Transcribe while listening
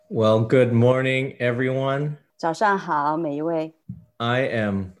Well, good morning, everyone. 早上好，每一位。I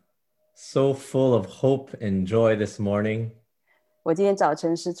am so full of hope and joy this morning. 我今天早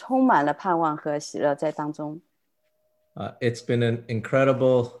晨是充满了盼望和喜乐在当中。It's been an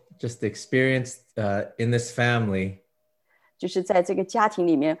incredible just experience in this family 就是在这个家庭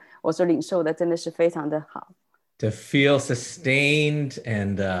里面，我所领受的真的是非常的好，to feel sustained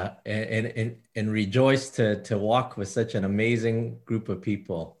and rejoice to walk with such an amazing group of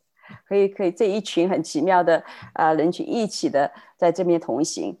people. 可以这一群很奇妙的人群一起的在这边同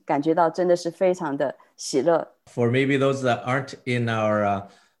行，感觉到真的是非常的喜乐。For maybe those that aren't in our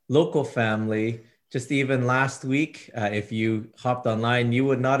local family, just even last week, if you hopped online, you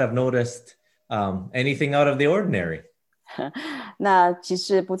would not have noticed anything out of the ordinary. 那其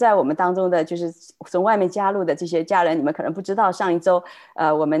实不在我们当中的，就是从外面加入的这些家人，你们可能不知道，上一周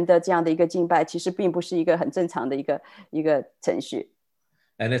我们的这样的一个敬拜，其实并不是一个很正常的一个程序。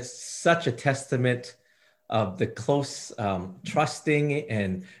And it's such a testament of the close trusting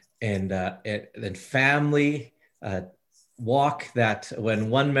and family walk that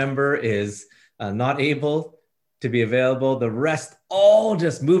when one member is not able to be available, the rest all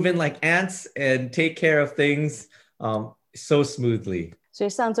just move in like ants and take care of things so smoothly. 所以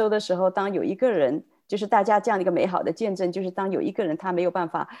上周的时候，当有一个人，就是大家这样的一个美好的见证，就是当有一个人他没有办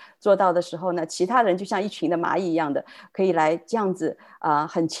法做到的时候呢，其他人就像一群的蚂蚁一样的，可以来这样子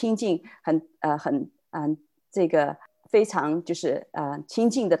很亲近，这个非常就是亲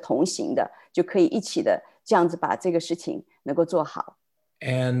近的同行的，就可以一起的这样子把这个事情能够做好。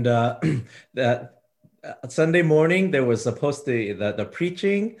And that Sunday morning, there was supposed to the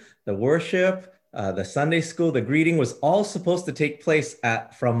preaching, the worship, the Sunday school, the greeting was all supposed to take place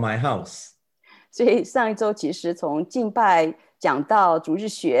from my house. 所以上一周其实从敬拜讲到主日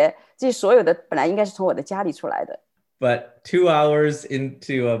学，这所有的本来应该是从我的家里出来的。But 2 hours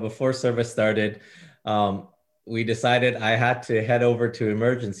into before service started, we decided I had to head over to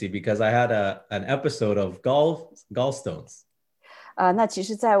emergency because I had an episode of gallstones. 那其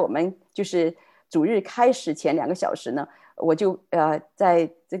实，在我们就是主日开始前2个小时呢，我就在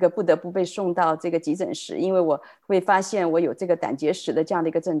这个不得不被送到这个急诊室，因为我会发现我有这个胆结石的这样的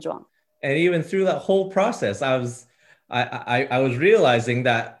一个症状。And even through that whole process, I was realizing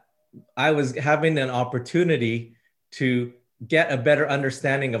that I was having an opportunity to get a better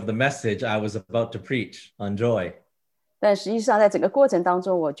understanding of the message I was about to preach on joy. 但实际上，在整个过程当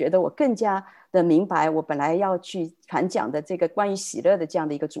中，我觉得我更加的明白，我本来要去传讲的这个关于喜乐的这样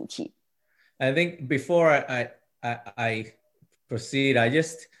的一个主题。I think before I proceed, I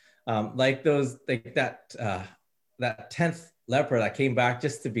just like that 10th leper that came back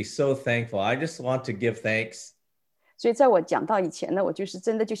just to be so thankful. I just want to give thanks. 所以在我讲到以前呢，我就是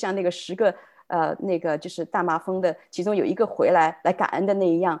真的就像那个10个那个就是大麻风的，其中有一个回来感恩的那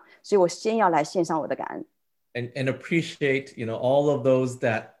一样，所以我先要来献上我的感恩。And appreciate, all of those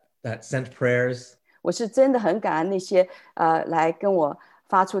that sent prayers. 我是真的很感恩那些来跟我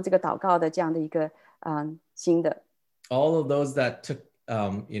发出这个祷告的这样的一个心的。All of those that took,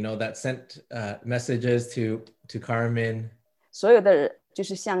 that sent messages to Carmen. 所有的人就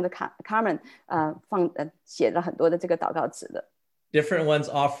是像的Carmen 写了很多的这个祷告词的。Different ones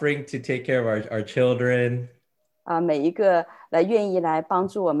offering to take care of our children. 每一个愿意来帮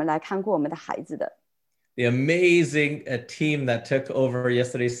助我们来看顾我们的孩子的。The amazing team that took over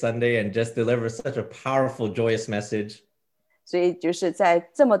yesterday Sunday and just delivered such a powerful, joyous message. 所以就是在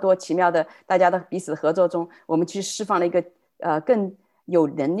这么多奇妙的大家的彼此合作中，我们去释放了一个更有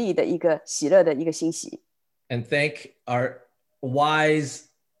能力的一个喜乐的一个欣喜。And thank our wise,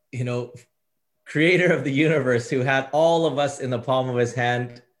 creator of the universe who had all of us in the palm of his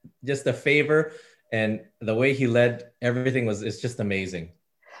hand, just a favor, and the way he led everything is just amazing.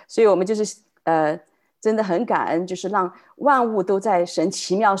 所以我们就是真的很感恩，就是让万物都在神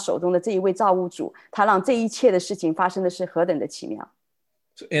奇妙手中的这一位造物主，他让这一切的事情发生的是何等的奇妙。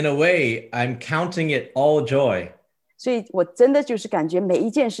So in a way, I'm counting it all joy. 所以我真的就是感觉每一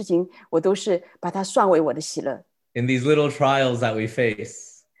件事情，我都是把它算为我的喜乐。In these little trials that we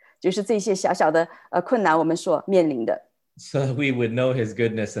face. 就是这些小小的困难，我们所面临的。So that we would know his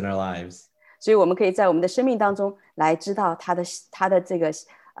goodness in our lives. 所以我们可以在我们的生命当中来知道他的这个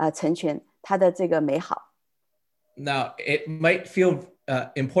成全，他的这个美好。Now, it might feel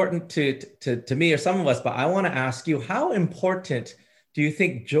important to me or some of us, but I want to ask you, how important do you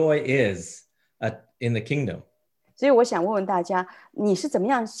think joy is in the kingdom? 所以我想问问大家，你是怎么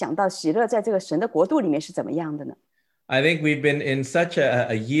样想到喜乐在这个神的国度里面是怎么样的呢？ I think we've been in such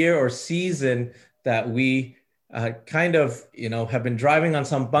a year or season that we kind of, have been driving on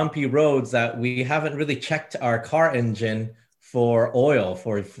some bumpy roads that we haven't really checked our car engine for oil,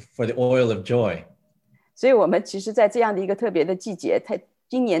 for the oil of joy. 所以我们其实在这样的一个特别的季节，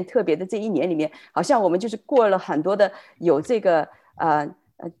今年特别的这一年里面，好像我们就是过了很多的有这个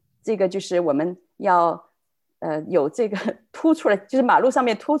这个就是我们要有这个凸出来，就是马路上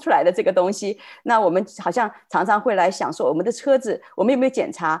面凸出来的这个东西。那我们好像常常会来想说，我们的车子，我们有没有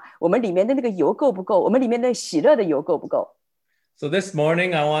检查我们里面的那个油够不够？我们里面的喜乐的油够不够？ So this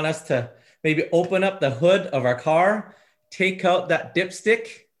morning, I want us to maybe open up the hood of our car, take out that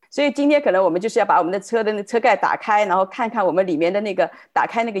dipstick. 所以今天可能我们就是要把我们的车的车盖打开，然后看看我们里面的那个打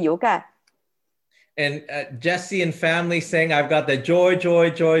开那个油盖。And Jesse and family saying, I've got the joy, joy,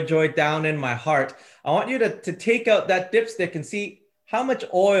 joy, joy down in my heart. I want you to take out that dipstick and see how much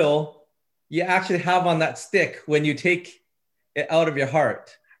oil you actually have on that stick when you take it out of your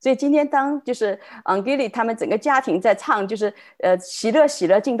heart. 所以今天当就是 Angeli 他们整个家庭在唱就是喜乐喜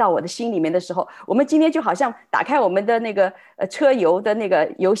乐进到我的心里面的时候，我们今天就好像打开我们的那个车油的那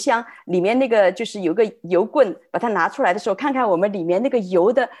个油箱，里面那个就是有个油棍，把它拿出来的时候，看看我们里面那个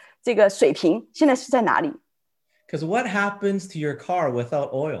油的这个水平现在是在哪里。 Because what happens to your car without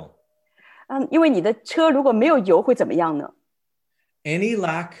oil? 因为你的车如果没有油会怎么样呢？ Any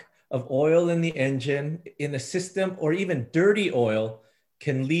lack of oil in the engine, in the system, or even dirty oil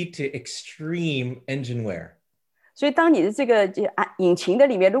can lead to extreme engine wear. 所以当你的这个引擎的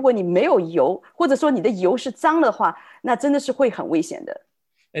里面，如果你没有油，或者说你的油是脏的话，那真的是会很危险的。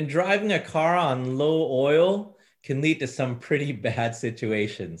 And driving a car on low oil can lead to some pretty bad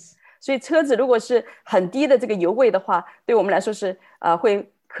situations. 所以车子如果是很低的这个油位的话，对我们来说是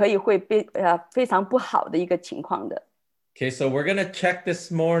可以会被非常不好的一个情况的。 Okay, so we're going to check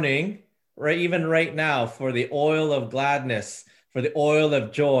this morning, even right now, for the oil of gladness, for the oil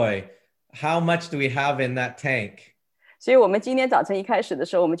of joy. How much do we have in that tank? 所以我们今天早晨一开始的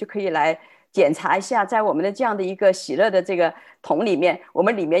时候，我们就可以来检查一下，在我们的这样的一个喜乐的这个桶里面，我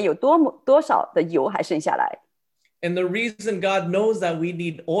们里面有多少的油还剩下来。 And the reason God knows that we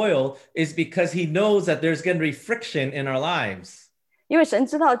need oil is because he knows that there's going to be friction in our lives. 因为神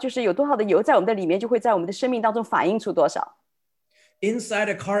知道就是有多少的油在我们的里面，就会在我们的生命当中反映出多少。 Inside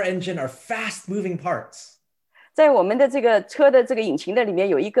a car engine are fast moving parts. 在我们的这个车的这个引擎的里面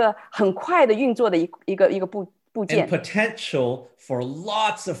有一个很快的运作的一个部件， And potential for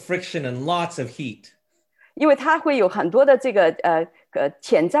lots of friction and lots of heat. 因为它会有很多的这个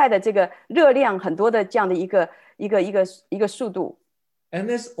潜在的这个热量，很多的这样的一个速度。 And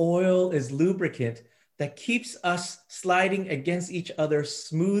this oil is lubricant that keeps us sliding against each other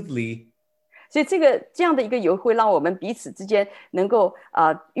smoothly. 所以这样的一个油会让我们彼此之间能够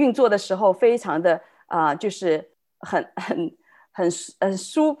运作的时候非常的就是很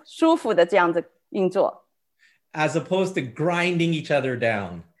舒服的这样子运作， as opposed to grinding each other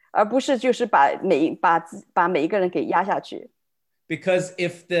down. 而不是就是把每一个人给压下去。 Because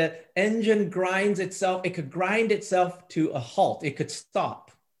if the engine grinds itself, it could grind itself to a halt. It could stop.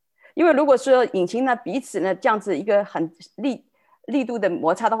 因为如果说引擎呢彼此呢这样子一个很力度的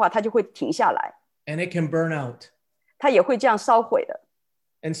摩擦的话，它就会停下来， And it can burn out. 它也会这样烧毁的。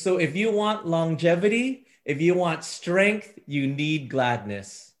 And so if you want longevity, if you want strength, you need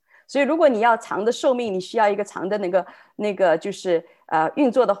gladness. 所以如果你要长的寿命，你需要一个长的那个就是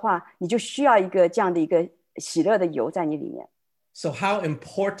运作的话，你就需要一个这样的一个喜乐的油在你里面。 So how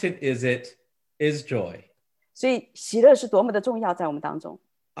important is joy? 所以喜乐是多么的重要在我们当中。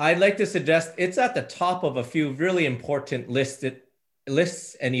 I'd like to suggest it's at the top of a few really important lists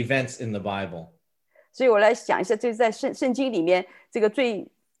and events in the Bible. 所以我来想一下，就是在圣经里面这个最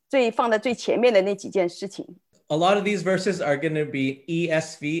放在最前面的那几件事情。 A lot of these verses are going to be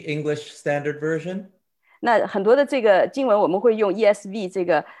ESV, English Standard Version. 那很多的这个经文我们会用 ESV 这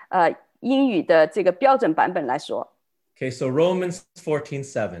个英语的这个标准版本来说。 Okay, so Romans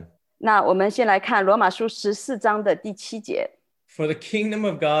 14:7. 那我们先来看罗马书14章的第7节。 For the kingdom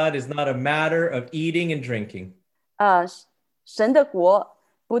of God is not a matter of eating and drinking, 神的国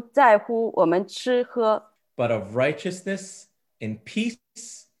不在乎我们吃喝， but of righteousness and peace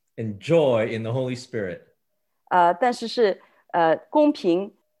and joy in the Holy Spirit. 但是公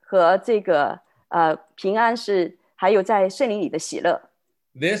平和这个平安是还有在圣灵里的喜乐。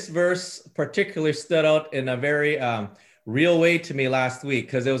 This verse particularly stood out in a very real way to me last week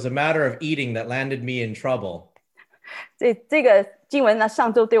because it was a matter of eating that landed me in trouble. 这个经文呢，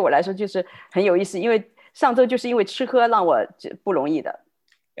上周对我来说就是很有意思，因为上周就是因为吃喝让我不容易的，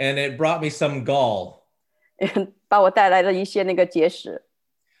 And it brought me some gall. 把我带来了一些那个结石。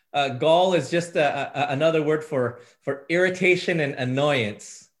 Gall is just another word for irritation and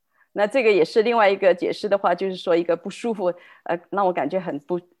annoyance. 那这个也是另外一个解释的话，就是说一个不舒服，让我感觉很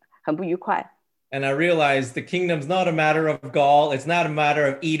不愉快。And I realized the kingdom's not a matter of gall. It's not a matter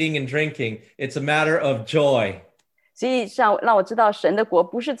of eating and drinking. It's a matter of joy. 所以让我知道神的国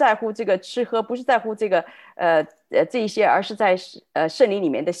不是在乎这个吃喝，不是在乎这个这一些，而是在圣灵里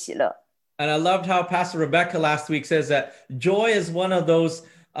面的喜乐。And I loved how Pastor Rebecca last week says that joy is one of those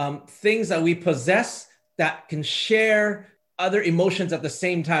things that we possess that can share other emotions at the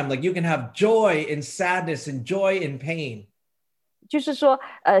same time. Like you can have joy in sadness and joy in pain. 就是说，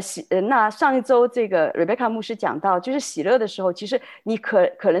那上一周这个 Rebecca 牧师讲到，就是喜乐的时候，其实你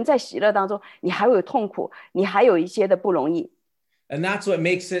可能在喜乐当中，你还会有痛苦，你还有一些的不容易。And that's what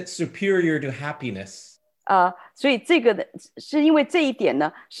makes it superior to happiness. 所以这个呢，是因为这一点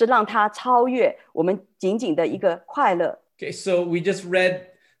呢，是让它超越我们仅仅的一个快乐。Okay, so we just read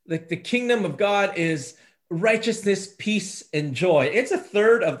the kingdom of God is righteousness, peace, and joy. It's a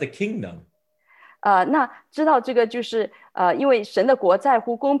third of the kingdom. 那知道这个就是因为神的国在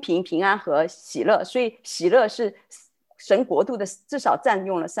乎公平、平安和喜乐，所以喜乐是神国度的至少占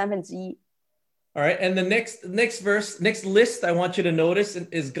用了1/3。All right, and the next verse, next list I want you to notice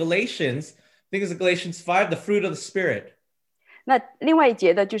is Galatians. I think it's Galatians 5, the fruit of the Spirit. 那另外一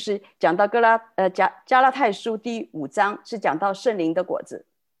节的就是讲到加拉太书第5章，是讲到圣灵的果子。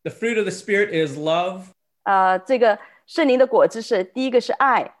The fruit of the Spirit is love. 这个圣灵的果子是第一个是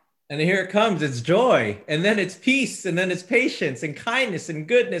爱。And here it comes, it's joy, and then it's peace, and then it's patience, and kindness, and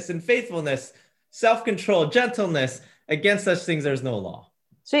goodness, and faithfulness, self-control, gentleness. Against such things, there's no law.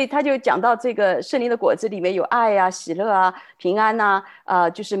 所以他就讲到这个圣灵的果子里面有爱啊、喜乐啊、平安啊、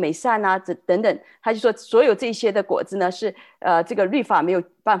就是美善啊等等。他就说所有这些的果子呢，是这个律法没有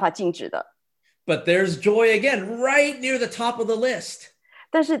办法禁止的。But there's joy again, right near the top of the list.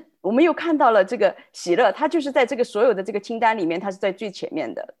 但是我们又看到了这个喜乐，它就是在这个所有的这个清单里面，它是在最前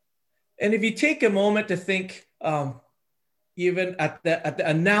面的。And if you take a moment to think, even at the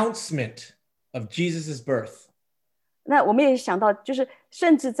announcement of Jesus' birth, 那我们也想到，就是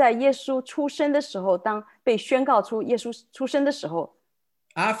甚至在耶稣出生的时候，当被宣告出耶稣出生的时候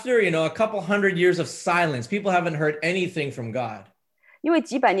after a couple hundred years of silence, people haven't heard anything from God. 因为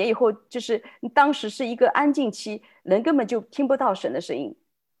几百年以后，就是当时是一个安静期，人根本就听不到神的声音。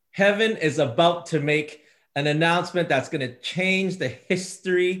Heaven is about to make an announcement that's going to change the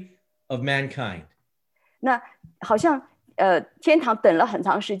history of mankind. 那好像天堂等了很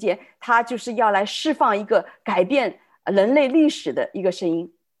长时间，它就是要来释放一个改变人类历史的一个声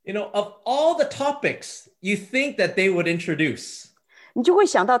音。Of all the topics you think that they would introduce, 你就会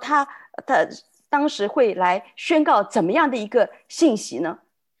想到他当时会来宣告怎么样的一个信息呢？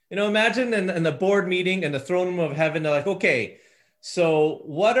 imagine in the board meeting in the throne room of heaven, they're like, okay, so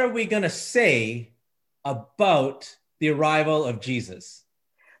what are we going to say about the arrival of Jesus?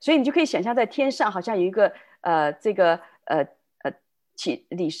 所以你就可以想象在天上好像有一个这个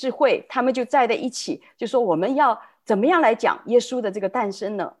理事会，他们就在一起，就说我们要怎么样来讲耶稣的这个诞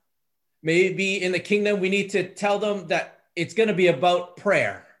生呢？ Maybe in the kingdom we need to tell them that it's going to be about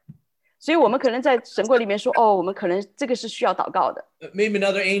prayer. 所以我们可能在神国里面说，我们可能这个是需要祷告的。 Maybe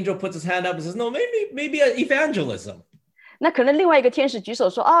another angel puts his hand up and says, no, maybe evangelism. 那可能另外一个天使举手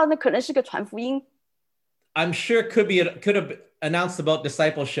说，那可能是个传福音。 I'm sure could have announced about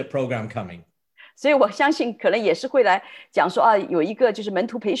discipleship program coming. 所以我相信可能也是会来讲说有一个就是门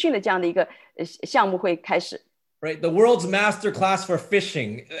徒培训的这样的一个项目会开始。 Right, the world's master class for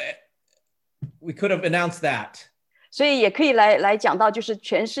fishing. We could have announced that. 所以也可以来讲到就是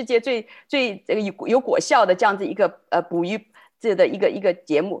全世界最有果效的这样子一个捕鱼这的一个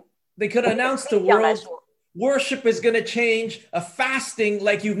节目。 They could announce the world worship is going to change. A fasting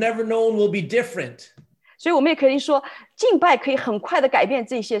like you've never known will be different. 所以我们也可以说敬拜可以很快的改变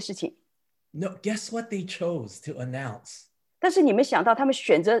这些事情。 No, guess what they chose to announce? 但是你们想到他们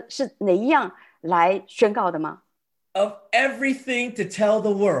选择是哪一样来宣告的吗？ Of everything to tell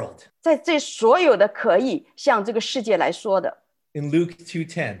the world. 在这所有的可以向这个世界来说的。 In Luke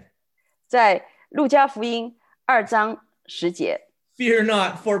 2:10. 在路加福音2章10节。 Fear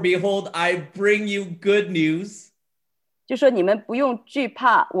not, for behold, I bring you good news. 就说你们不用惧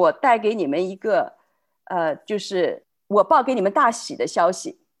怕，我带给你们一个就是我报给你们大喜的消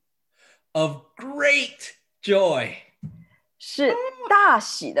息。 Of great joy. 是大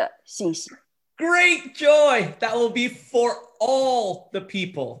喜的信息。 Great joy that will be for all the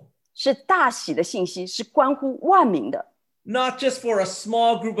people. 是大喜的信息，是关乎万民的。 Not just for a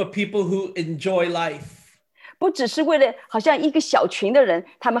small group of people who enjoy life. 不只是为了好像一个小群的人，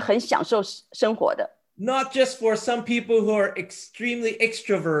他们很享受生活的。 Not just for some people who are extremely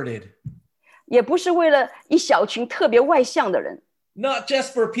extroverted. 也不是为了一小群特别外向的人。 Not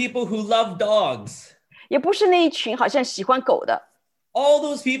just for people who love dogs. 也不是那一群好像喜欢狗的。all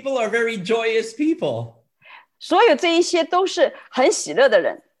those people are very joyous people. 所有这一些都是很喜乐的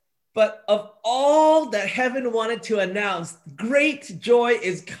人。But of all that heaven wanted to announce, great joy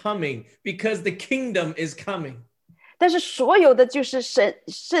is coming because the kingdom is coming. 但是所有的就是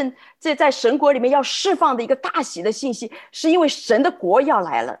这在神国里面要释放的一个大喜的信息，是因为神的国要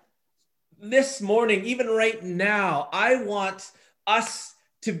来了。This morning, even right now, I want us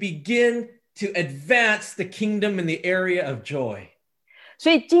to begin to advance the kingdom in the area of joy.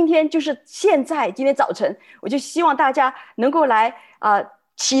 所以今天就是现在，今天早晨，我就希望大家能够来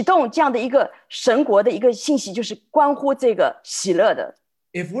启动这样的一个神国的一个信息，就是关乎这个喜乐的。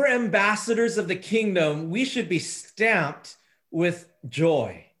If we're ambassadors of the kingdom, we should be stamped with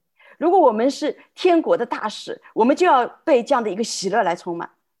joy. 如果我们是天国的大使，我们就要被这样的一个喜乐来充满。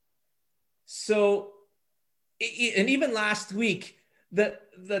So, and even last week, the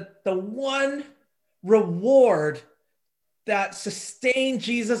one reward that sustained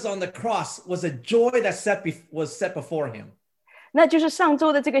Jesus on the cross was a joy that was set before him. 那就是上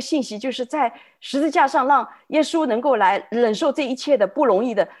周的这个信息，就是在十字架上让耶稣能够来忍受这一切的不容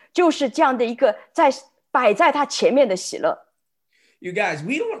易的，就是这样的一个摆在他前面的喜乐。You guys,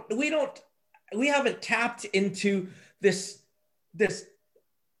 we haven't tapped into this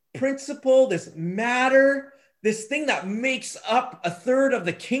principle, this matter, this thing that makes up a third of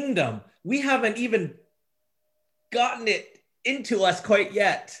the kingdom. We haven't even gotten it into us quite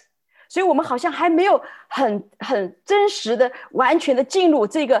yet. 所以我们好像还没有很真实的、完全的进入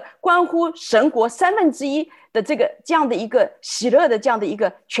这个关乎神国1/3的这样的一个喜乐的这样的一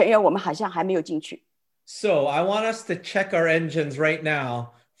个泉源，我们好像还没有进去。So I want us to check our engines right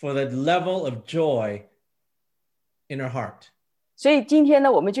now for the level of joy in our heart. 所以今天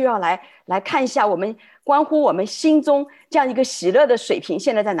呢，我们就要来看一下我们关乎我们心中这样一个喜乐的水平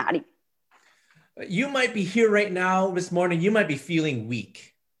现在在哪里。You might be here right now this morning. You might be feeling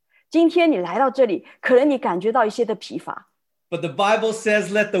weak. 今天你来到这里，可能你感觉到一些的疲乏。But the Bible says,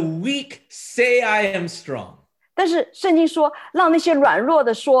 "Let the weak say I am strong." 但是圣经说，让那些软弱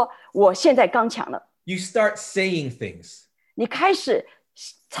的说，我现在刚强了。You start saying things. 你开始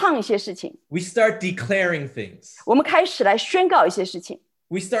唱一些事情。We start declaring things. 我们开始来宣告一些事情。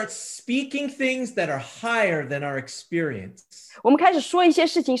We start speaking things that are higher than our experience. 我们开始说一些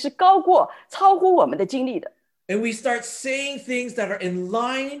事情是超乎我们的经历的。And we start saying things that are in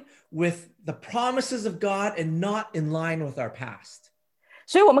line with the promises of God and not in line with our past.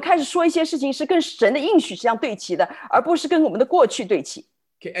 所以我们开始说一些事情是跟神的应许是相对齐的，而不是跟我们的过去对齐。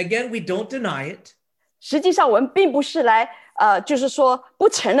Okay, again, we don't deny it. 实际上我们并不是来就是说不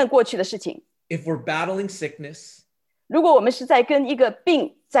承认过去的事情。If we're battling sickness, 如果我们是在跟一个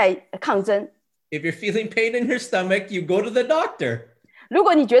病在抗争， if you're feeling pain in your stomach, you go to the doctor. 如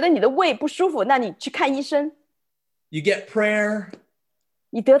果你觉得你的胃不舒服，那你去看医生。You get prayer,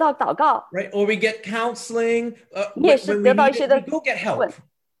 你得到祷告， right? Or we get counseling. 你也是 When 得 we 到一 need 些 it, 的 we go get help.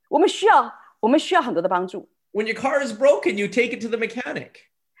 我们需要很多的帮助。 When your car is broken, you take it to the mechanic.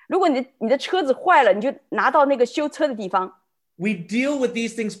 如果你的车子坏了，你就拿到那个修车的地方。We deal with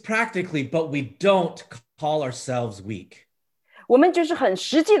these things practically, but we don't call ourselves weak. 我们就是很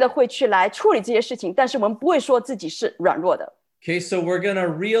实际的会去来处理这些事情，但是我们不会说自己是软弱的。Okay, so we're going to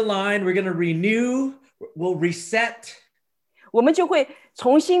realign, we're going to renew, we'll reset. 我们就会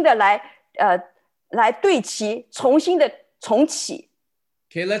重新的来对齐，重新的重启。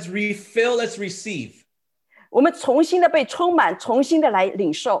Okay, let's refill, let's receive. 我们重新的被充满，重新的来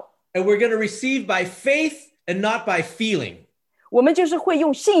领受。 And we're going to receive by faith and not by feeling. 我们就是会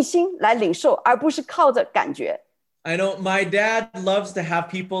用信心来领受，而不是靠着感觉。 I know my dad loves to have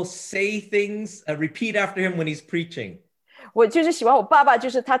people say things, repeat after him when he's preaching. 我就是喜欢我爸爸，就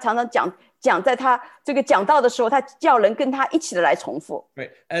是他常常讲在他这个讲道的时候，他叫人跟他一起的来重复。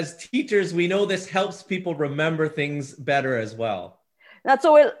 Right. As teachers, we know this helps people remember things better as well. 那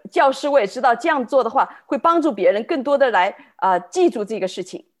作为教师，我也知道这样做的话，会帮助别人更多的来记住这个事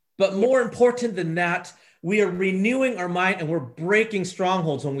情。 But more important than that, we are renewing our mind and we're breaking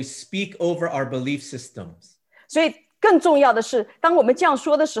strongholds when we speak over our belief systems. 所以更重要的是，当我们这样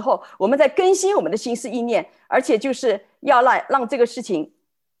说的时候，我们在更新我们的心思意念，而且就是要让这个事情。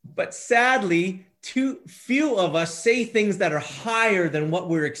 But sadly, too few of us say things that are higher than what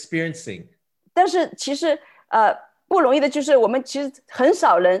we're experiencing. 但是其实不容易的就是我们其实很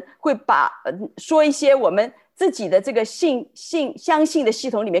少人会说一些我们自己的这个相信的系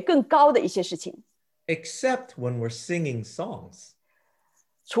统里面更高的一些事情。 Except when we're singing songs.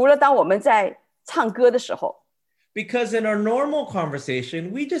 除了当我们在唱歌的时候。 Because in our normal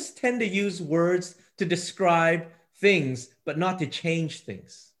conversation, we just tend to use words to describe things, but not to change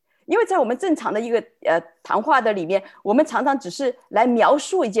things. 因为在我们正常的一个谈话的里面，我们常常只是来描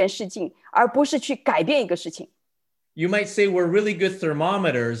述一件事情，而不是去改变一个事情。You might say we're really good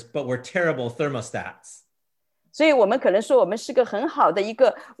thermometers, but we're terrible thermostats. 所以我们可能说我们是个很好的一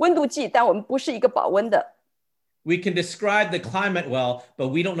个温度计，但我们不是一个保温的。We can describe the climate well, but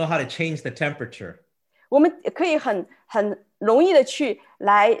we don't know how to change the temperature. 我们可以很容易的去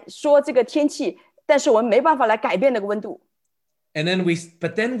来说这个天气，但是我们没办法来改变那个温度。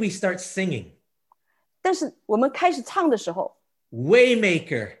But then we start singing. 但是我们开始唱的时候，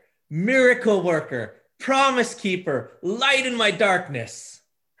 Waymaker, miracle worker, promise keeper, light in my darkness.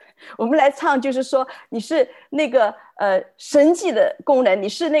 我们来唱就是说你是那个神迹的工人，你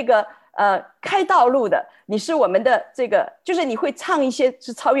是那个开道路的，你是我们的这个，就是你会唱一些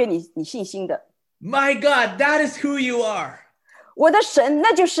是超越你信心的。 My God, that is who you are. 我的神，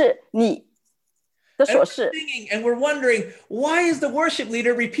那就是你的所是。 And we're singing and we're wondering, why is the worship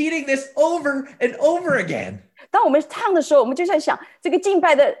leader repeating this over and over again? 当我们唱的时候，我们就在想，这个敬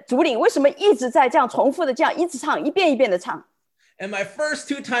拜的主领为什么一直在这样重复的这样一直唱，一遍一遍的唱。 And my first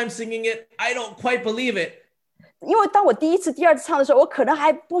 2 times singing it, I don't quite believe it. 因为当我第一次、第二次唱的时候，我可能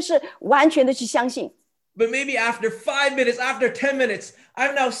还不是完全的去相信。 But maybe after 5 minutes, after 10 minutes,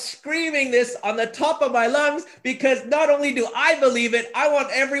 I'm now screaming this on the top of my lungs because not only do I believe it, I want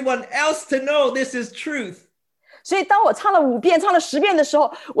everyone else to know this is truth. 所以当我唱了5遍、唱了10遍的时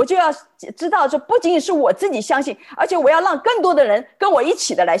候，我就要知道，说不仅仅是我自己相信，而且我要让更多的人跟我一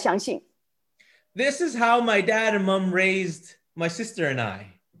起的来相信。 This is how my dad and mom raised my sister and I.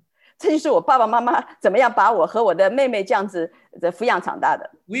 这就是我爸爸妈妈怎么样把我和我的妹妹这样子的抚养长大的。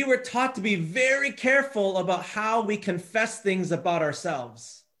 We were taught to be very careful about how we confess things about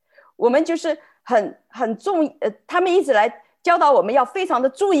ourselves. 我们就是很重他们一直来教导我们要非常的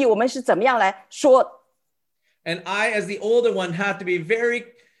注意我们是怎么样来说。 And I, as the older one, had to be very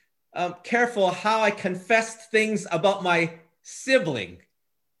careful how I confessed things about my sibling.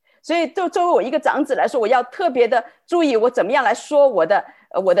 所以作为我一个长子来说，我要特别的注意我怎么样来说我的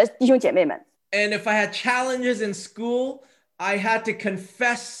弟兄姐妹们。 And if I had challenges in school, I had to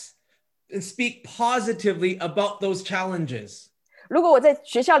confess and speak positively about those challenges. 如果我在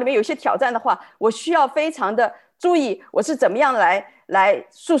学校里面有些挑战的话，我需要非常的注意我是怎么样来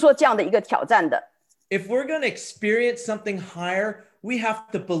诉说这样的一个挑战的。 If we're going to experience something higher, we have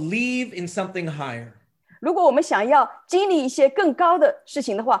to believe in something higher. 如果我们想要经历一些更高的事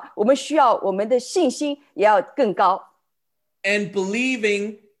情的话，我们需要我们的信心也要更高。 And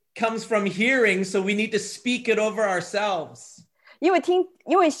believing comes from hearing, so we need to speak it over ourselves.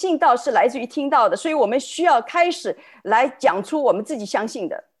 因为信道是来自于听到的，所以我们需要开始来讲出我们自己相信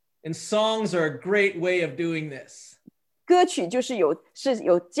的。 And songs are a great way of doing this. 歌曲就是有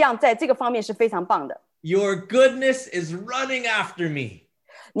这样，在这个方面是非常棒的。 Your goodness is running after me.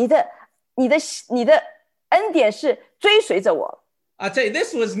 你的恩典是追随着我。 I'll tell you,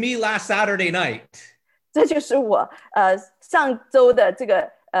 this was me last Saturday night. 这就是我上周的这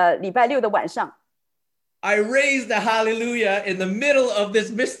个礼拜六的晚上， I raised the hallelujah in the middle of this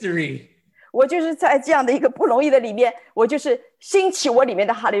mystery. 我就是在这样的一个不容易的里面，我就是兴起我里面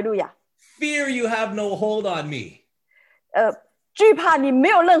的哈利路亚。 Fear you have no hold on me. 惧怕你没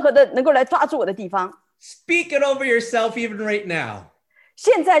有任何的能够来抓住我的地方。 Speak it over yourself even right now.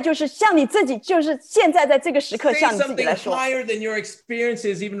 现在就是向你自己，就是现在在这个时刻 Say 向你自己 something 来说， higher than your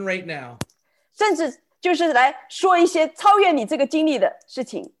experiences even right now. 甚至就是来说一些超越你这个经历的事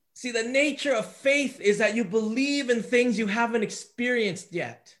情。 See, the nature of faith is that you believe in things you haven't experienced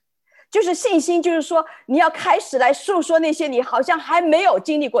yet. 就是信心，就是说你要开始来诉说那些你好像还没有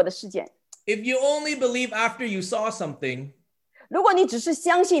经历过的事件。 If you only believe after you saw something, 如果你只是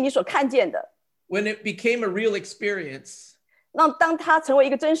相信你所看见的， when it became a real experience, 让当它成为一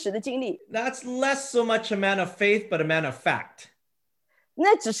个真实的经历， that's less so much a man of faith, but a man of fact.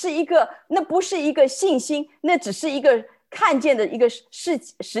 那不是一个信心，那只是一个看见的一个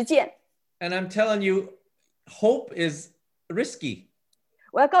实践。 And I'm telling you, hope is risky.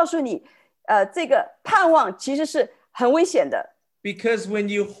 我要告诉你，这个盼望其实是很危险的， Because when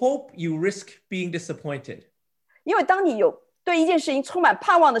you hope, you risk being disappointed. 因为当你有对一件事情充满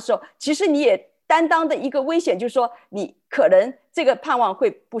盼望的时候，其实你也担当的一个危险，就是说你可能这个盼望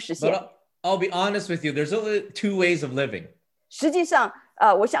会不实现。 But I'll be honest with you, there's only 2 ways of living. 实际上，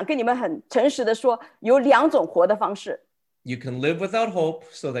我想跟你们很诚实的说，有2种活的方式。 You can live without hope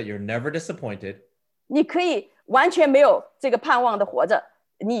so that you're never disappointed. 你可以完全没有这个盼望的活着，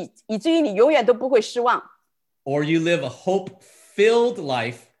以至于你永远都不会失望。 Or you live a hope-filled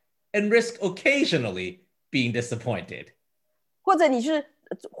life and risk occasionally being disappointed. 或者你是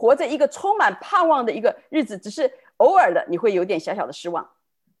活着一个充满盼望的一个日子，只是偶尔的你会有点小小的失望。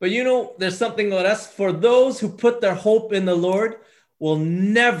But you know, there's something about us. For those who put their hope in the Lord will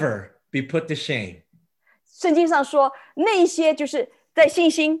never be put to shame. 圣经上说，那一些就是在信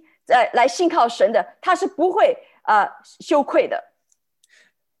心来信靠神的，他是不会羞愧的。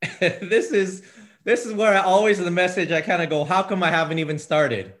This is where I always in the message I kind of go, how come I haven't even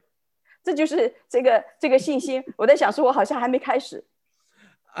started? 这就是这个信心。我在想说，我好像还没开始。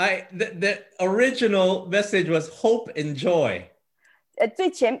The original message was hope and joy.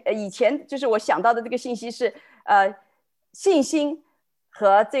 以前就是我想到的这个信息是信心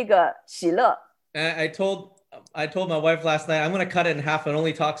和这个喜乐。I told my wife last night, I'm going to cut it in half and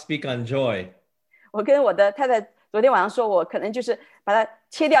only speak on joy. 我跟我的太太昨天晚上说，我可能就是把它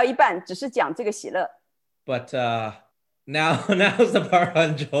切掉一半，只是讲这个喜乐。But now's the part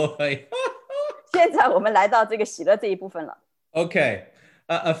on joy. 现在我们来到这个喜乐这一部分了。Okay,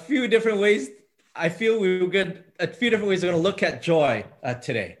 a few different ways. I feel a few different ways we're going to look at joy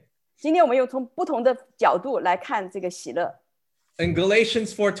today. 今天我们又从不同的角度来看这个喜乐。In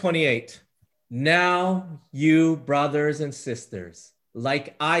Galatians 4:28, now you brothers and sisters,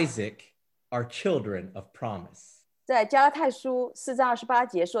 like Isaac, are children of promise. 在加拉太书4章28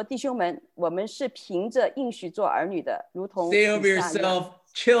节说：“弟兄们，我们是凭着应许做儿女的，如同 Say over yourself,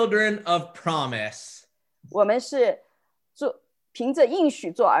 children of promise. 我们是凭着应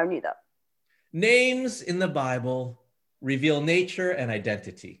许做儿女的。” Names in the Bible reveal nature and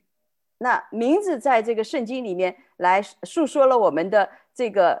identity. 那名字在这个圣经里面来述说了我们的这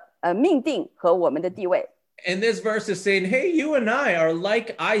个命定和我们的地位。And this verse is saying, hey, you and I are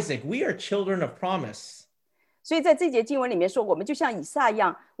like Isaac. We are children of promise. 所以在这节经文里面说，我们就像以撒一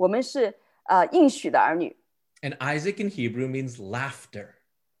样，我们是应许的儿女。And Isaac in Hebrew means laughter.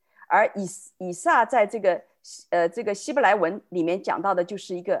 而以撒在这个希伯来文里面讲到的就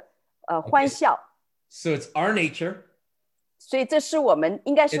是一个欢笑。So it's our nature. 所以这是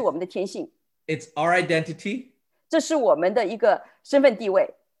应该是我们的天性。It's our identity. 这是我们的一个身份地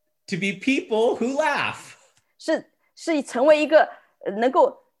位。To be people who laugh. 是成为一个能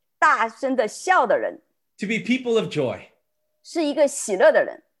够大声的笑的人。To be people of joy. 是一个喜乐的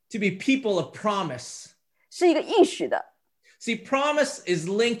人。To be people of promise. 是一个应许的。See, promise is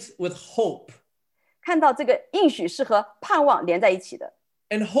linked with hope. 看到这个应许是和盼望连在一起的。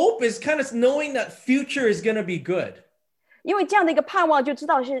And hope is kind of knowing that future is going to be good. 因为这样的一个盼望就知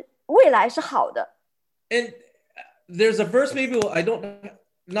道是未来是好的。And there's a verse maybe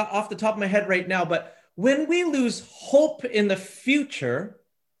not off the top of my head right now, but when we lose hope in the future,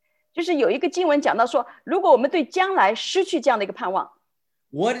 就是有一个经文讲到说，如果我们对将来失去这样的一个盼望，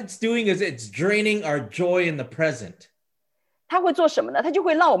 what it's doing is it's draining our joy in the present. 它会做什么呢？它就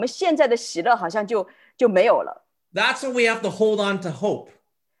会让我们现在的喜乐好像就没有了。That's why we have to hold on to hope.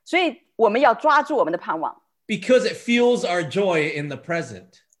 所以我们要抓住我们的盼望。Because it fuels our joy in the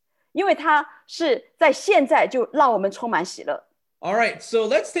present. 因为它是在现在就让我们充满喜乐。All right, so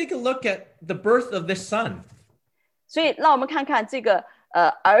let's take a look at the birth of this son. 所以让我们看看这个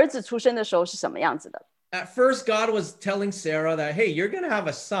儿子出生的时候是什么样子的。At first, God was telling Sarah that, hey, you're going to have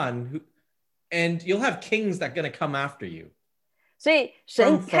a son and you'll have kings that are going to come after you. 所以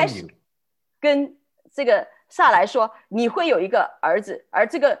神开始跟这个撒来说，你会有一个儿子，而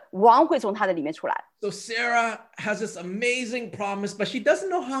这个王会从他的里面出来。So Sarah has this amazing promise, but she doesn't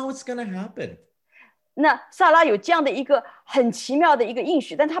know how it's going to happen. 那撒拉有这样的一个很奇妙的一个应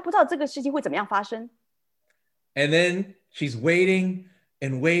许，但她不知道这个事情会怎么样发生。And then she's waiting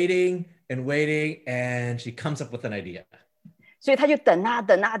and waiting and waiting, and she comes up with an idea. 所以她就等啊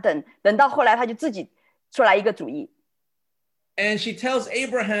等啊等，等到后来她就自己出来一个主意。And she tells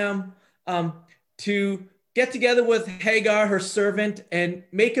Abraham to get together with Hagar, her servant, and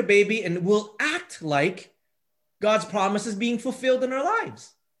make a baby, and we'll act like God's promise is being fulfilled in our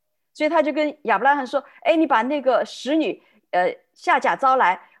lives. 所以他就跟亚伯拉罕说：“哎，你把那个使女夏甲招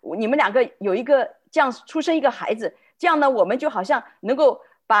来，你们两个有一个这样出生一个孩子，这样呢，我们就好像能够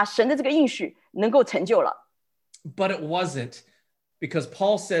把神的这个应许能够成就了。” But it wasn't, because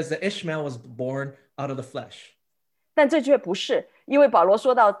Paul says that Ishmael was born out of the flesh. 但这却不是，因为保罗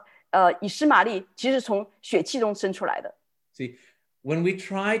说到，以实玛利其实从血气中生出来的。See, when we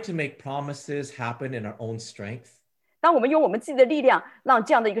try to make promises happen in our own strength, 当我们用我们自己的力量，让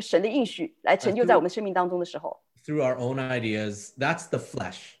这样的一个神的应许来成就在我们生命当中的时候， through our own ideas, that's the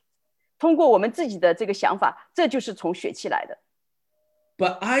flesh. 通过我们自己的这个想法，这就是从血气来的。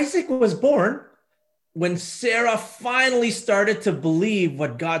But Isaac was born when Sarah finally started to believe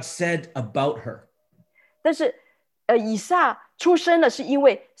what God said about her. 但是，以撒出生了，是因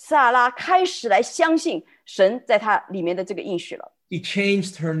为撒拉开始来相信神在他里面的这个应许了。He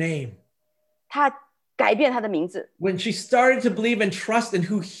changed her name. 他改变他的名字。When she started to believe and trust in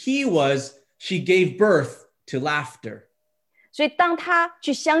who he was, she gave birth to laughter. 所以当他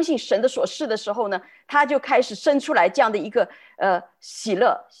去相信神的所示的时候呢，他就开始生出来这样的一个喜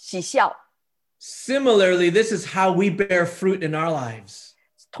乐喜笑。Similarly, this is how we bear fruit in our lives.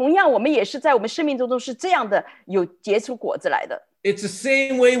 同样，我们也是在我们生命当中是这样的，有结出果子来的。It's the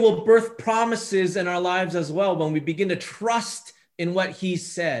same way we'll birth promises in our lives as well when we begin to trust in what he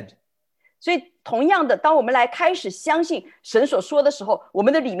said. 所以同样的，当我们来开始相信神所说的时候，我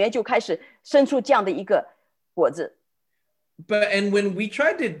们的里面就开始生出这样的一个果子。And when we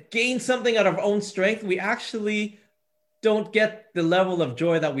try to gain something out of our own strength, we actually don't get the level of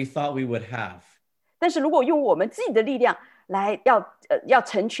joy that we thought we would have. 但是如果用我们自己的力量来要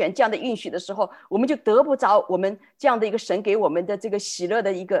成全这样的应许的时候，我们就得不着我们这样的一个神给我们的这个喜乐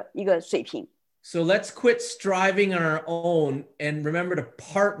的一个水平。So let's quit striving on our own and remember to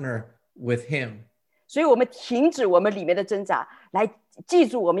partner with him. 所以我们停止我们里面的挣扎，来记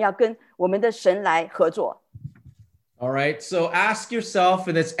住我们要跟我们的神来合作。All right, so ask yourself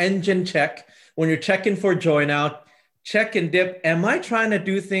in this engine check, when you're checking for joy now, check and dip, am I trying to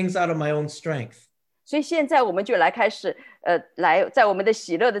do things out of my own strength? 所以现在我们就来开始来在我们的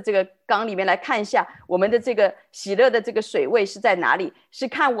喜乐的这个缸里面来看一下我们的这个喜乐的这个水位是在哪里，是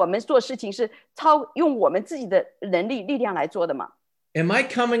看我们做事情是用我们自己的能力力量来做的吗？ Am I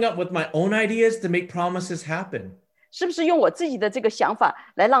coming up with my own ideas to make promises happen? 是不是用我自己的这个想法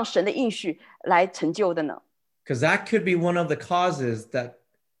来让神的应许来成就的呢？ Because that could be one of the causes that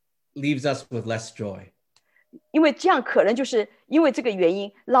leaves us with less joy. 因为这样可能就是因为这个原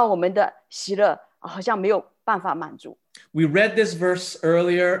因，让我们的喜乐好像没有办法满足。We read this verse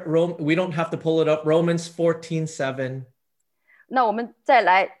earlier. We don't have to pull it up. Romans 14:7. 那我们再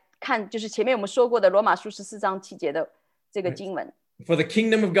来看，就是前面我们说过的罗马书14章7节的这个经文。For the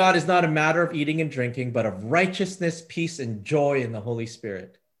kingdom of God is not a matter of eating and drinking, but of righteousness, peace, and joy in the Holy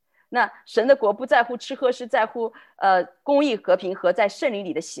Spirit. 那神的国不在乎吃喝，是在乎公义、和平和在圣灵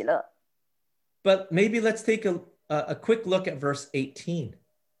里的喜乐。But maybe let's take a quick look at verse 18.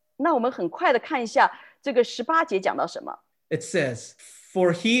 那我们很快的看一下这个18节讲到什么。It says,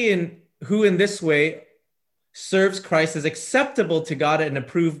 For he who in this way serves Christ is acceptable to God and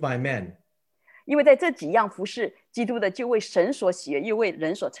approved by men. 因为在这几样服侍基督的，就为神所喜悦，又为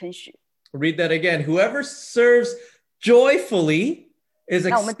人所称许。Read that again. Whoever serves joyfully is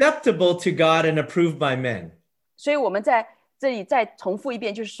acceptable to God and approved by men. 所以我们在这里再重复一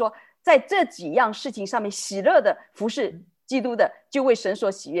遍，就是说在这几样事情上面喜乐的服侍基督的，就为神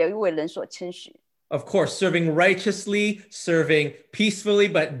所喜悦，又为人所称许。Of course, serving righteously, serving peacefully,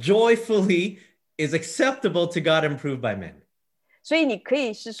 but joyfully is acceptable to God and approved by men. 所以你可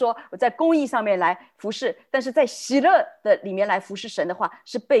以是说我在公义上面来服侍，但是在喜乐的里面来服侍神的话，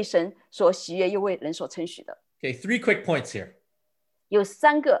是被神所喜悦，又为人所称许的。Okay, 3 quick points here. 有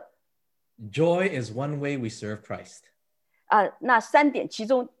3个。Joy is one way we serve Christ. 那3点，其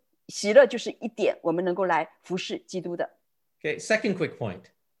中喜乐就是一点，我们能够来服侍基督的。Okay, second quick point.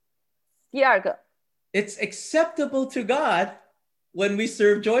 第2个。It's acceptable to God when we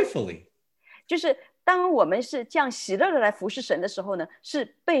serve joyfully. 就是当我们是这样喜乐的来服侍神的时候呢，是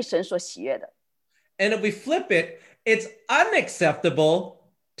被神所喜悦的。And if we flip it, it's unacceptable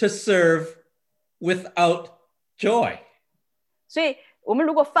to serve without joy. 所以我们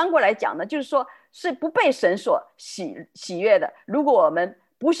如果翻过来讲呢，就是说是不被神所喜悦的。如果我们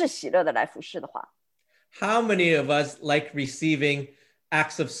不是喜乐的来服侍的话。How many of us like receiving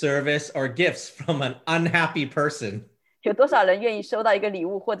acts of service or gifts from an unhappy person? 有多少人愿意收到一个礼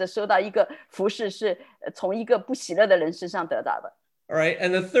物，或者收到一个服侍是从一个不喜乐的人身上得到的？ All right, and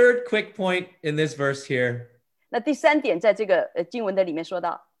the third quick point in this verse here 那第3点在这个经文的里面说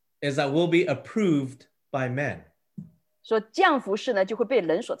到 is that we'll be approved by men. 说这样服侍呢，就会被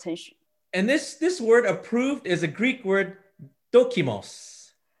人所称许。 And this word approved is a Greek word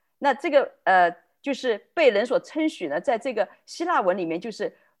dokimos. 那这个就是被人所称许呢，在这个希腊文里面就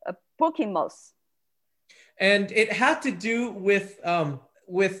是dokimos。And it had to do with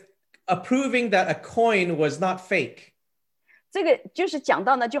approving that a coin was not fake. 这个就是讲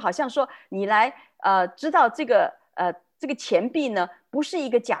到呢，就好像说你来知道这个钱币呢不是一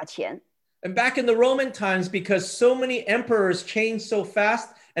个假钱。And back in the Roman times, because so many emperors changed so fast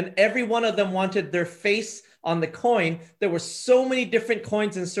and every one of them wanted their face on the coin, there were so many different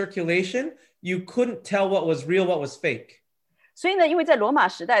coins in circulation, you couldn't tell what was real, what was fake. 所以呢，因为在罗马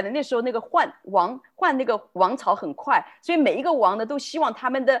时代的那时候，那个换那个王朝很快，所以每一个王呢都希望他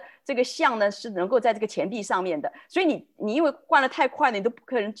们的这个像呢是能够在这个钱币上面的。所以你因为换得太快了，你都不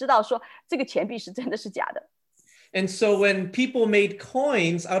可能知道说这个钱币是真的是假的。And so when people made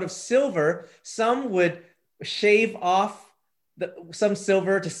coins out of silver, some would shave off some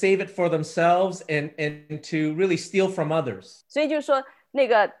silver to save it for themselves and to really steal from others. 所以就是说，那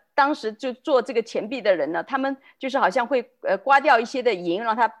个当时就做这个钱币的人呢，他们就是好像会刮掉一些的银，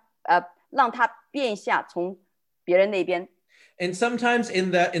让它变下从别人那边。And sometimes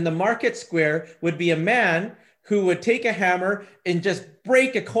in the market square would be a man who would take a hammer and just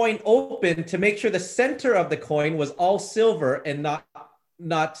break a coin open to make sure the center of the coin was all silver and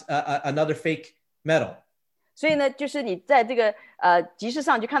not another fake metal. 所以呢，就是你在这个集市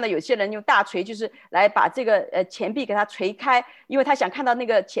上就看到有些人用大锤，就是来把这个钱币给它锤开，因为他想看到那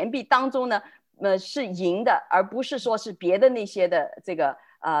个钱币当中呢，是银的，而不是说是别的那些的这个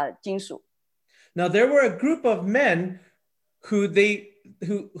金属。Now there were a group of men who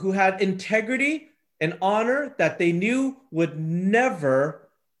had integrity and honor that they knew would never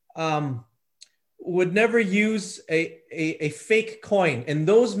use a fake coin, and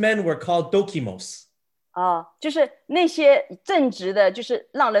those men were called dokimos. 就是那些正直的，就是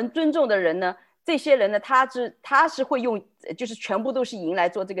让人尊重的人呢，这些人呢，他是会用，就是全部都是银来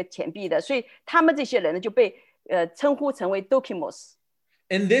做这个钱币的，所以他们这些人呢就被称呼成为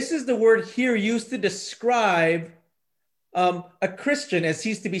dokimos。And this is the word here used to describe a Christian as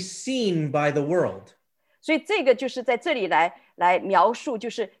he's to be seen by the world. 所以这个就是在这里来描述，就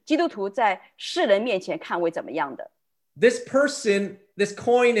是基督徒在世人面前看为怎么样的。This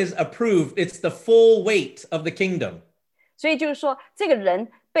coin is approved. It's the full weight of the kingdom. 所以就是说，这个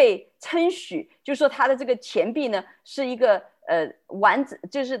人被称许，就是说他的这个钱币呢是一个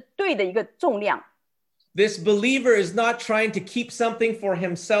就是对的一个重量。This believer is not trying to keep something for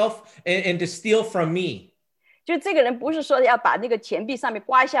himself and to steal from me. 就这个人不是说要把那个钱币上面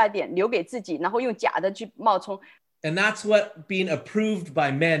刮一下点留给自己，然后用假的去冒充。And that's what being approved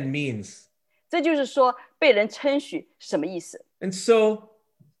by men means. 这就是说被人称许什么意思？ And so,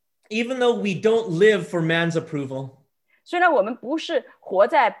 even though we don't live for man's approval, 虽然我们不是活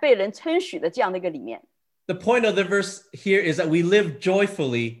在被人称许的这样的一个里面， the point of the verse here is that we live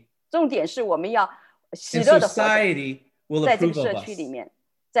joyfully. 重点是我们要喜 And 乐的活 society will 在这个 approve 社 of 区里 us. 面，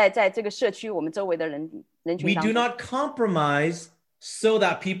在这个社区我们周围的人群 We 当 do 中， not compromise so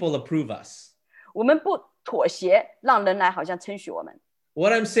that people approve us. 我们不妥协，让人来好像称许我们。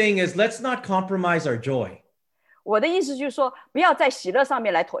 What I'm saying is, let's not compromise our joy. 我的意思就是说，不要在喜乐上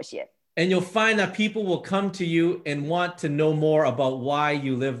面来妥协。 And you'll find that people will come to you and want to know more about why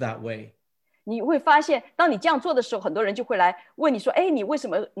you live that way. 你会发现，当你这样做的时候，很多人就会来问你说：“哎，你为什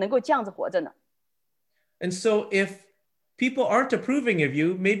么能够这样子活着呢？” And so if people aren't approving of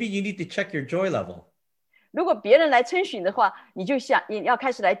you, maybe you need to check your joy level. 如果别人来称许你的话，你要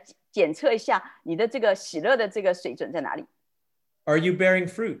开始来检测一下你的这个喜乐的这个水准在哪里。 Are you bearing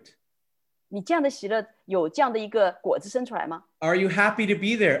fruit? 你这样的喜乐有这样的一个果子生出来吗？ Are you happy to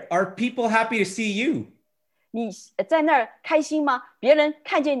be there? Are people happy to see you? 你在那儿开心吗？别人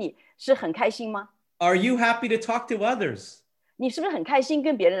看见你是很开心吗？ Are you happy to talk to others? 你是不是很开心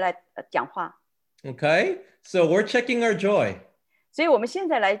跟别人来讲话？ Okay, so we're checking our joy. 所以我们现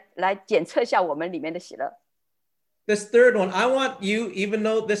在来检测一下我们里面的喜乐。 This third one, I want you, even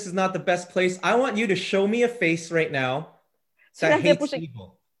though this is not the best place, I want you to show me a face right now that hates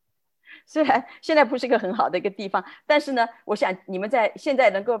evil. 虽然现在不是一个很好的一个地方，但是呢，我想你们现在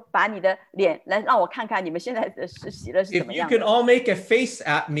能够把你的脸来让我看看你们现在的喜乐是怎 If 么 you 样 can 的。 all make a face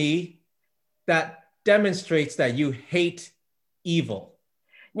at me that demonstrates that you hate evil.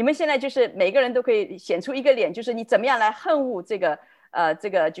 你们现在就是每个人都可以显出一个脸，就是你怎么样来恨恶这个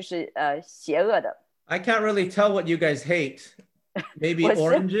就是邪恶的。 I can't really tell what you guys hate. Maybe What's that?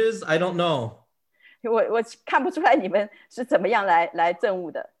 oranges? I don't know. 我看不出来你们是怎么样来憎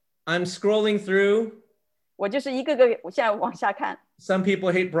恶的。 I'm scrolling through. 我就是一个个，我现在往下看， Some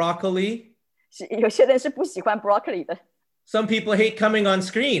people hate broccoli. 有些人是不喜欢 broccoli 的。 Some people hate coming on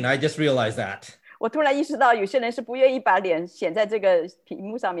screen. I just realized that. 我突然意识到，有些人是不愿意把脸显在这个屏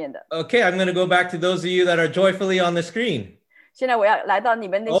幕上面的。 Okay, I'm going to go back to those of you that are joyfully on the screen. 现在我要来到你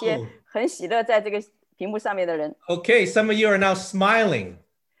们那些 Oh. 很喜乐在这个屏幕上面的人 Okay, some of you are now smiling.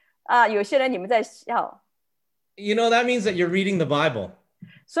 啊，有些人你们在笑， You know, that means that you're reading the Bible.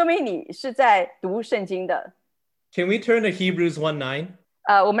 说明你是在读圣经的。 Can we turn to Hebrews 1:9?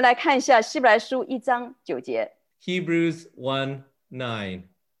 我们来看一下希伯来书1章9节。 Hebrews 1:9.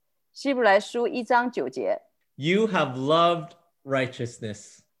 希伯来书1章9节， You have loved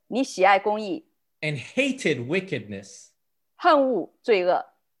righteousness 你喜爱公义， and hated wickedness. 恨恶罪恶，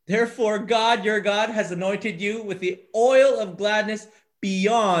 Therefore, God, your God, has anointed you with the oil of gladness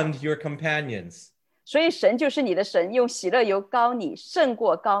beyond your companions. 所以神就是你的神，用喜乐油膏你，胜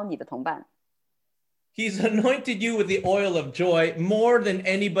过膏你的同伴。He's anointed you with the oil of joy more than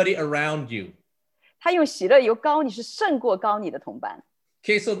anybody around you. 他用喜乐油膏你是胜过膏你的同伴。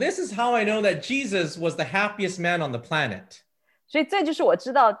 Okay, so this is how I know that Jesus was the happiest man on the planet. 所以这就是我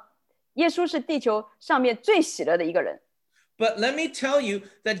知道耶稣是地球上面最喜乐的一个人。 But let me tell you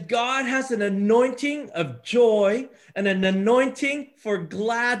that God has an anointing of joy and an anointing for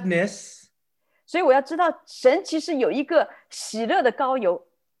gladness 所以我要知道神其实有一个喜乐的膏油，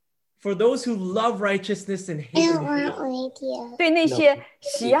 for those who love righteousness and hate iniquity. 对那些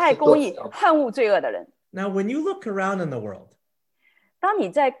喜爱公义、恨恶罪恶的人。 Now, when you look around in the world, 当你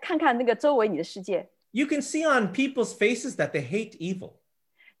再看看那个周围你的世界， you can see on people's faces that they hate evil.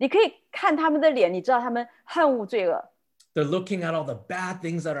 你可以看他们的脸，你知道他们恨恶罪恶， They're looking at all the bad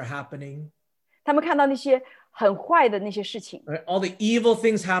things that are happening, 他们看到那些很坏的那些事情， right? All the evil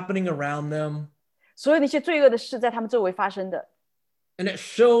things happening around them, 所有那些罪恶的事在他们周围发生的， and it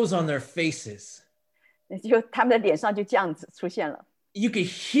shows on their faces. 就他们的脸上就这样子出现了。 You can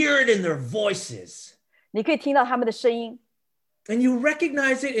hear it in their voices, 你可以听到他们的声音， and you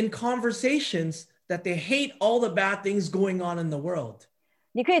recognize it in conversations that they hate all the bad things going on in the world.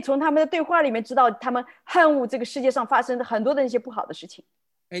 你可以从他们的对话里面知道他们恨恶这个世界上发生的很多的那些不好的事情。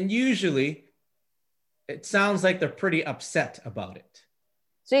 And usually, it sounds like they're pretty upset about it.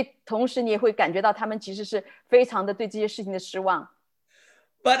 所以同时你也会感觉到他们其实是非常的对这些事情的失望。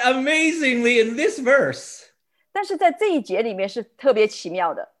 But amazingly, in this verse, 但是在这一节里面是特别奇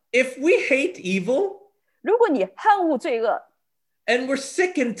妙的， if we hate evil, 如果你恨恶罪恶， and we're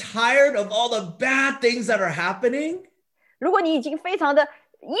sick and tired of all the bad things that are happening, 如果你已经非常的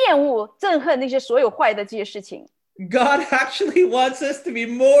厌恶、憎恨那些所有坏的这些事情， God actually wants us to be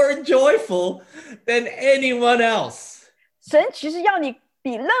more joyful than anyone else. 神其实要你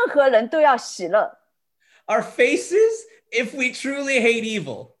比任何人都要喜乐。 Our faces, if we truly hate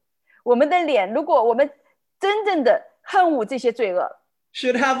evil, 我们的脸，如果我们真正的恨恶这些罪恶，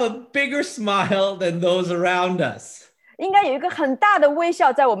 should have a bigger smile than those around us. 应该有一个很大的微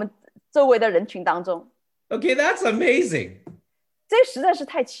笑在我们周围的人群当中。 Okay, that's amazing. 这实在是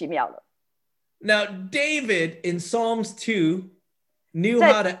太奇妙了。 Now, David in Psalms 2 knew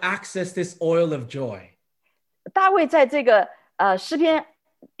how to access this oil of joy. 大卫在这个诗篇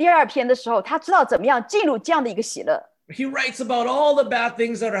第2篇的时候，他知道怎么样进入这样的一个喜乐。 He writes about all the bad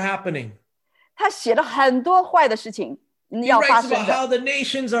things that are happening. 他写了很多坏的事情 He 要发 writes 生 about 的。 how the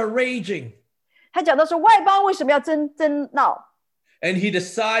nations are raging. 他讲到说外邦为什么要争闹， And he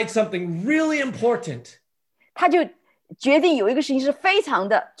decides something really important. 他就决定有一个事情是非常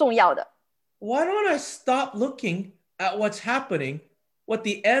的重要的。 Why don't I stop looking at what's happening, what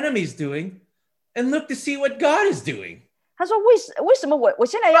the enemy's doing, and look to see what God is doing? 他说为什么我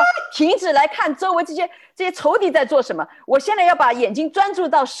现在要停止来看周围这些仇敌在做什么？我现在要把眼睛专注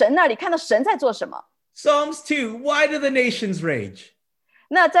到神那里，看到神在做什么。 Psalms 2, why do the nations rage?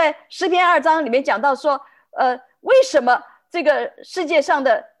 那在诗篇2章里面讲到说，为什么这个世界上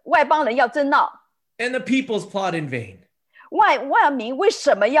的外邦人要争闹？ And the peoples plot in vain. 万民为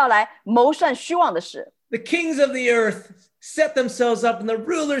什么要来谋算虚妄的事？ The kings of the earth set themselves up, and the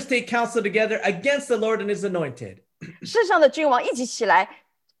rulers take counsel together against the Lord and his anointed. 世上的君王一起起来，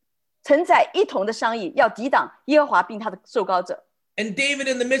承载一同的商议，要抵挡耶和华并他的受膏者。 And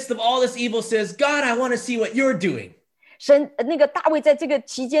David, in the midst of all this evil, says, God, I want to see what you're doing. 那个大卫在这个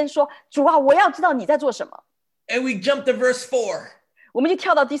期间说：“主啊，我要知道你在做什么。 And we jump to verse 4. ”我们就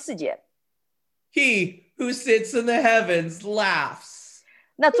跳到第4节， He who sits in the heavens laughs.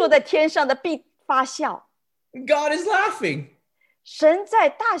 那坐在天上的必发笑， God is laughing. 神在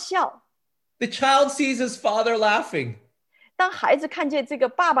大笑。 The child sees his father laughing. 当孩子看见这个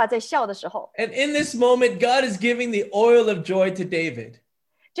爸爸在笑的时候， And in this moment, God is giving the oil of joy to David.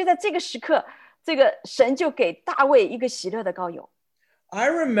 就在这个时刻，这个神就给大卫一个喜乐的膏油。 I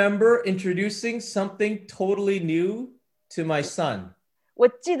remember introducing something totally new to my son. 我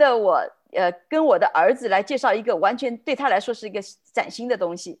记得我跟我的儿子来介绍一个完全对他来说是一个崭新的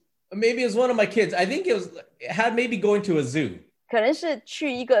东西， Maybe it was one of my kids. I think it had maybe going to a zoo. 可能是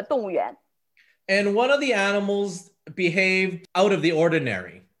去一个动物园， And one of the animals behaved out of the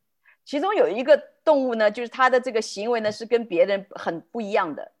ordinary. 其中有一个动物呢，就是它的这个行为呢是跟别人很不一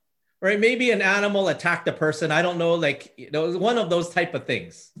样的。 Right? Maybe an animal attacked a person. I don't know, like, one of those type of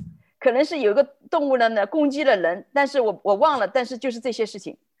things. 可能是有一个动物呢攻击了人，但是我忘了，但是就是这些事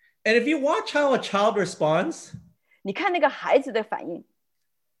情。 And if you watch how a child responds, 你看那个孩子的反应，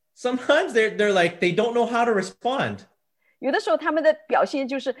 sometimes they're like, they don't know how to respond. 有的时候他们的表现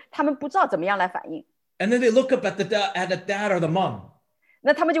就是他们不知道怎么样来反应， And then they look up at the dad or the mom.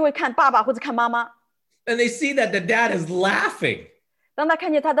 那他们就会看爸爸或者看妈妈。 And they see that the dad is laughing. 当他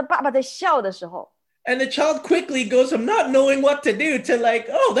看见他的爸爸在笑的时候， And the child quickly goes from not knowing what to do to like,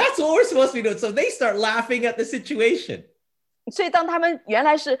 oh, that's what we're supposed to be doing. So they start laughing at the situation. 所以当他们原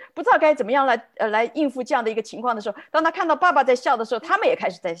来是不知道该怎么样来应付这样的一个情况的时候，当他看到爸爸在笑的时候，他们也开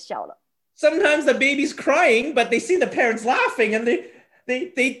始在笑了。Sometimes the baby's crying, but they see the parents laughing, and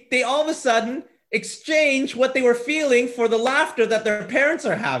they all of a sudden exchange what they were feeling for the laughter that their parents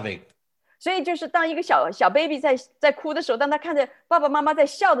are having. 所以就是当一个小 baby 在哭的时候，当他看着爸爸妈妈在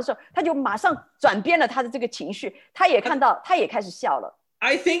笑的时候，他就马上转变了他的这个情绪，他也看到，他也开始笑了。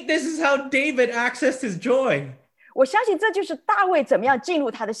I think this is how David accessed his joy. 我相信这就是大卫怎么样进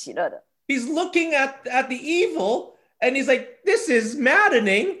入他的喜乐的。He's looking at the evil and he's like, this is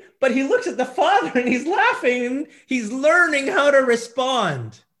maddening, but he looks at the father and he's laughing and he's learning how to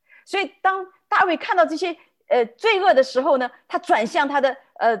respond. 所以当大卫看到这些罪恶的时候呢，他转向他的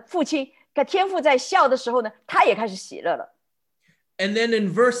父亲，天父在笑的时候呢，他也开始喜乐了。And then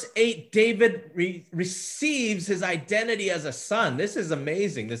in verse 8, David receives his identity as a son. This is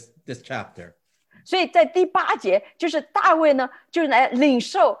amazing, this chapter. 所以在第8节，就是大卫呢，就是来领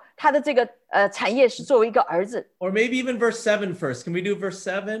受他的这个产业是作为一个儿子。Or maybe even verse 7 first. Can we do verse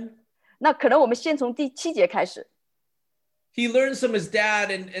 7? 那可能我们先从第7节开始。He learns from his dad,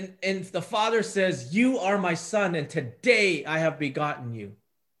 and the father says, "You are my son, and today I have begotten you."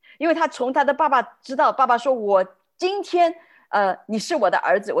 因为他从他的爸爸知道，爸爸说：“我今天你是我的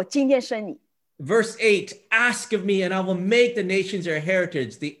儿子，我今天生你。” Verse 8, ask of me and I will make the nations your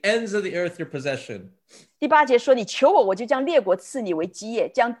heritage, the ends of the earth your possession. 第8节说：“你求我，我就将列国赐你为基业，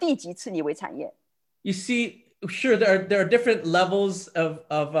将地级赐你为产业。” You see, sure, there are different levels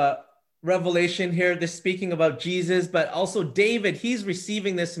of revelation here. This speaking about Jesus, but also David, he's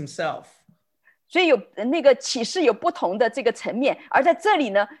receiving this himself. 所以有那个启示有不同的这个层面，而在这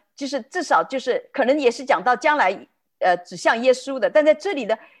里呢，就是至少就是可能也是讲到将来指向耶稣的，但在这里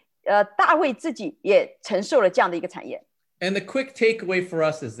呢。大卫自己也承受了这样的一个产业。And the quick takeaway for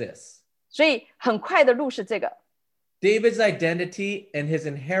us is this. 所以很快的路是这个。David's identity and his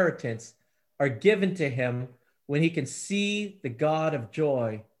inheritance are given to him when he can see the God of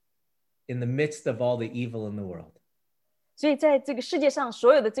joy in the midst of all the evil in the world. 所以在这个世界上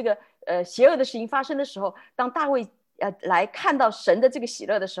所有的这个邪恶的事情发生的时候，当大卫来看到神的这个喜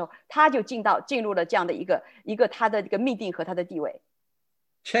乐的时候，他就进入了这样的一个他的一个命定和他的地位。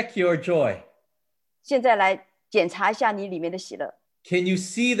Check your joy. 现在来检查一下你里面的喜乐。Can you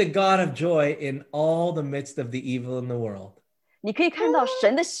see the God of joy in all the midst of the evil in the world? 你可以看到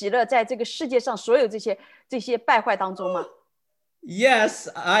神的喜乐在这个世界上所有这些败坏当中吗？ Yes,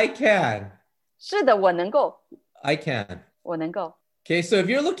 I can. 是的，我能够。I can. 我能够。Okay, so if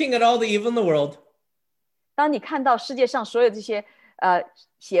you're looking at all the evil in the world, 当你看到世界上所有这些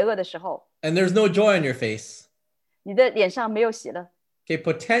邪恶的时候 and there's no joy on your face, 你的脸上没有喜乐 okay,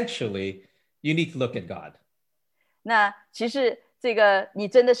 potentially you need to look at God. 那其实这个你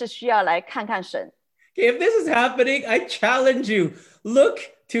真的是需要来看看神 Okay, if this is happening, I challenge you, look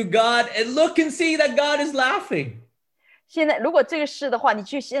to God and look and see that God is laughing. 现在如果这个是的话，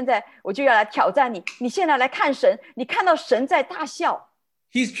现在我就要来挑战你，你现在来看神，你看到神在大笑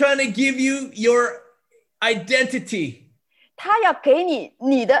He's trying to give you your identity. 他要给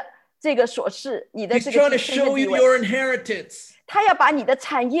你的这个所是你的 He's 这 trying 个 to show you your inheritance. 他要把你的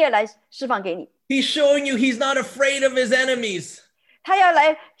产业来释放给你 He's showing you he's not afraid of his enemies. 他要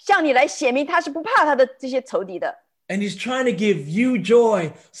来向你来显明他是不怕他的这些仇敌的 And he's trying to give you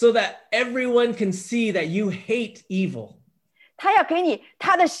joy so that everyone can see that you hate evil. 他要给你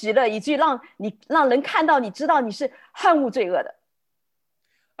他的喜乐，以至于让人看到你知道你是恨恶罪恶的。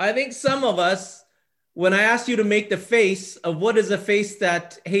I think some of us, when I ask you to make the face of what is a face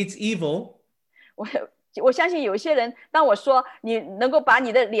that hates evil, 我相信有一些人，当我说你能够把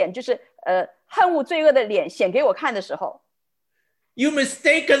你的脸，就是恨恶罪恶的脸显给我看的时候， you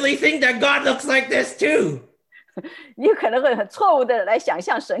mistakenly think that God looks like this too. 你可能会很错误的来想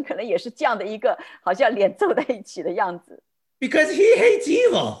象神可能也是这样的一个好像脸皱在一起的样子。Because he hates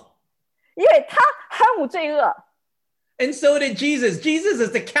evil. 因为他恨恶罪恶。And so did Jesus. Jesus is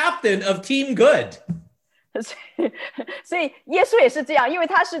the captain of Team Good. 所以耶稣也是这样，因为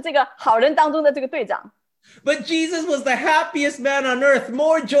他是这个好人当中的这个队长。But Jesus was the happiest man on earth,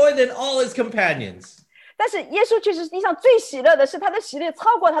 more joy than all his companions. 但是耶稣却是地上最喜乐的，是他的喜乐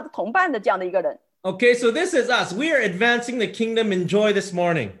超过他的同伴的这样的一个人。Okay, so this is us. We are advancing the kingdom in joy this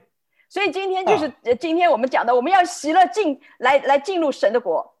morning. 所以今天就是今天我们讲的，我们要喜乐来进入神的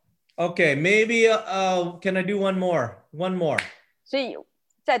国。Okay, maybe can I do one more? One more. 所以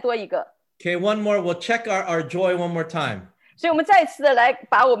再多一个。Okay, one more. We'll check our joy one more time. 所以我们再一次的来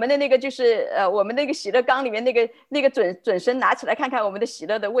把我们的那个就是我们那个喜乐缸里面那个准绳拿起来看看我们的喜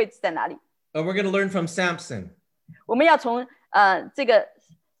乐的位置在哪里。And we're going to learn from Samson. 我们要从这个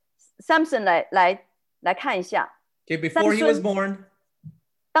Samson 来看一下。Okay, before he was born,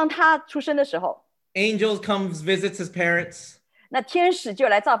 当他出生的时候， angels comes, visits his parents, 那天使就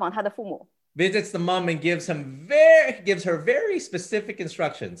来造访他的父母， visits the mom and gives her very specific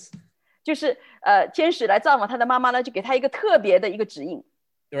instructions. 就是天使来造访他的妈妈呢，就给他一个特别的一个指引，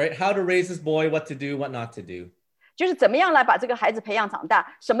 Right? How to raise this boy, what to do, what not to do. 就是怎么样来把这个孩子培养长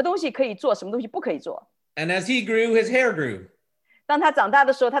大，什么东西可以做，什么东西不可以做。 And as he grew, his hair grew 当他长大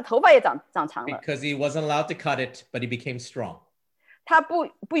的时候，他头发也长长了， because he wasn't allowed to cut it, but he became strong. 他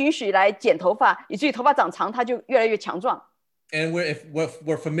不允许来剪头发，以至于头发长长，他就越来越强壮。 And if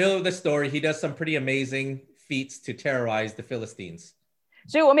we're familiar with the story, he does some pretty amazing feats to terrorize the Philistines.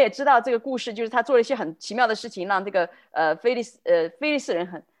 所以我们也知道这个故事，就是他做了一些很奇妙的事情，让这个非利士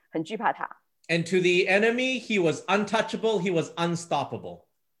人很惧怕他。 And to the enemy, he was untouchable, he was unstoppable.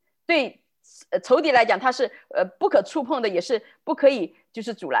 对仇敌来讲，他是不可触碰的，也是不可以就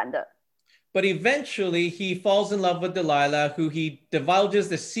是阻拦的。 But eventually, he falls in love with Delilah, who he divulges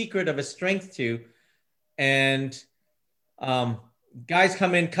the secret of his strength to. And guys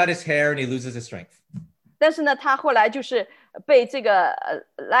come in, cut his hair, and he loses his strength. 但是呢，他后来就是被这个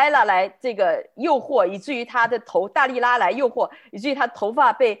莱拉来这个诱惑，以至于他的大力拉来诱惑，以至于他头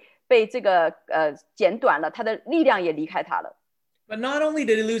发被这个剪短了，他的力量也离开他了。 But not only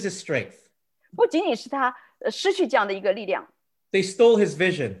did he lose his strength, 不仅仅是他失去这样的一个力量， they stole his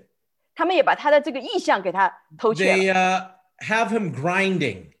vision. 他们也把他的这个意象给他偷窃了。 They have him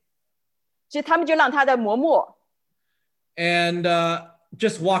grinding 所以他们就让他的磨墨， and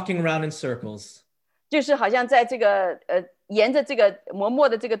just walking around in circles. 就是好像在这个沿着这个磨墨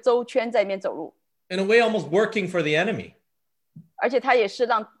的这个周圈在里面走路， In a way, almost working for the enemy, 而且他也是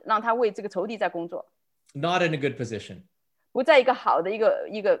让他为这个仇敌在工作， not in a good position. 不在一个好的一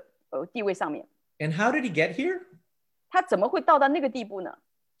个地位上面。 And how did he get here? 他怎么会到那个地步呢？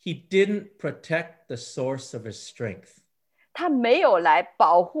 He didn't protect the source of his strength. 他没有来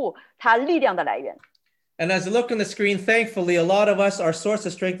保护他力量的来源。 And as I look on the screen, thankfully, a lot of us, our source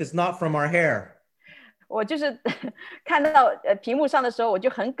of strength is not from our hair. 我就是看到屏幕上的时候，我就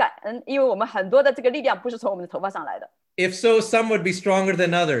很感恩，因为我们很多的这个力量不是从我们的头发上来的。 If so, some would be stronger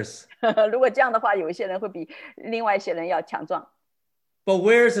than others. 如果这样的话，有一些人会比另外一些人要强壮。 But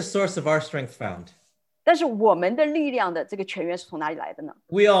where is the source of our strength found? 但是我们的力量的这个泉源是从哪里来的呢？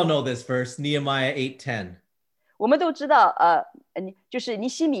 We all know this verse, Nehemiah 8:10. 我们都知道，就是尼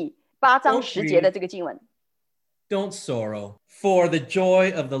希米8章10节的这个经文。 Don't sorrow, for the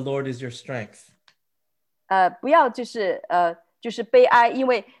joy of the Lord is your strength. 不要就是悲哀，因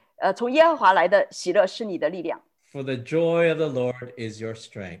为从耶和华来的喜乐是你的力量。 For the joy of the Lord is your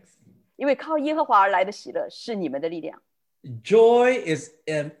strength. 因为靠耶和华而来的喜乐是你们的力量。 Joy is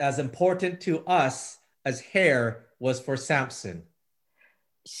as important to us as hair was for Samson.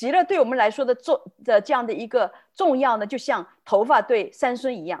 喜乐对我们来说的这样的一个重要呢，就像头发对三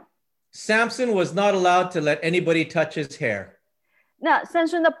孙一样。 Samson was not allowed to let anybody touch his hair. 那三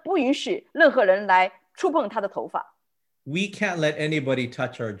孙呢，不允许任何人来触碰他的头发。 We can't let anybody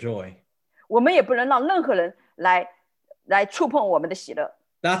touch our joy. 我们也不能让任何人来触碰我们的喜乐，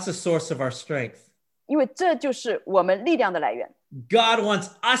 That's the source of our strength. 因为这就是我们力量的来源。 God wants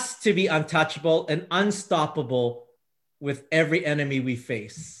us to be untouchable and unstoppable with every enemy we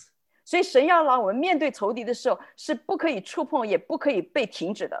face. 所以神要让我们面对仇敌的时候，是不可以触碰，也不可以被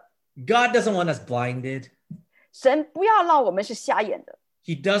停止的。 God doesn't want us blinded. 神不要让我们是瞎眼的，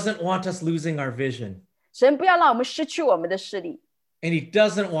 He doesn't want us losing our vision. 神不要让我们失去我们的视力， And he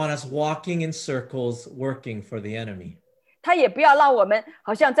doesn't want us walking in circles working for the enemy. 他也不要让我们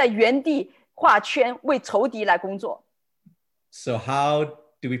好像在原地画圈为仇敌来工作。 So how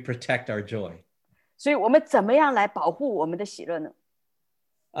do we protect our joy? 所以我们怎么样来保护我们的喜乐呢？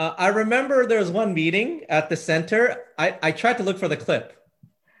 I remember there was one meeting at the center. I tried to look for the clip.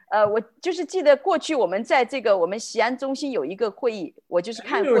 我就是记得过去我们在这个我们西安中心有一个会议，我就是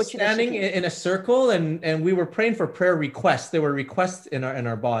看 We were 过去的视 standing 频。 in a circle and we were praying for prayer requests. There were requests in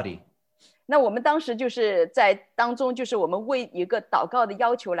our body. 那我们当时就是在当中，就是我们为一个祷告的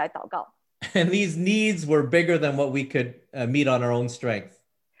要求来祷告， And these needs were bigger than what we could meet on our own strength.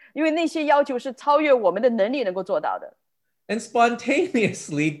 因为那些要求是超越我们的能力能够做到的。 And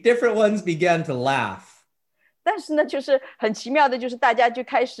spontaneously, different ones began to laugh. 但是呢，就是很奇妙的，就是大家就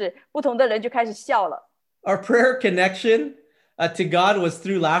开始不同的人就开始笑了。 Our prayer connection to God was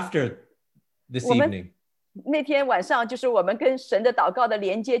through laughter this 我们 evening. 那天晚上，就是我们跟神的祷告的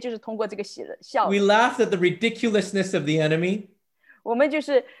连接，就是通过这个笑。 We laughed at the ridiculousness of the enemy. 我们就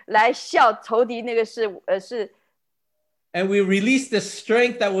是来笑仇敌，那个是 And we release the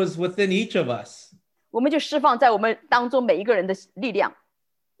strength that was within each of us. 我们就释放在我们当中每一个人的力量。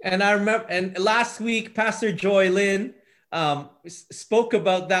And I remember, and last week, Pastor Joy Lynn spoke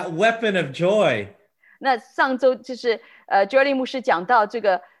about that weapon of joy. 那上周就是Jolie 牧师讲到这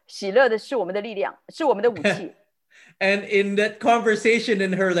个喜乐的是我们的力量，是我们的武器。And in that conversation,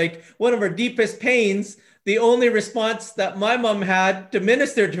 in her like one of her deepest pains, the only response that my mom had to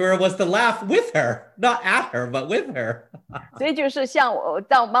minister to her was to laugh with her, not at her, but with her. 所以就是像我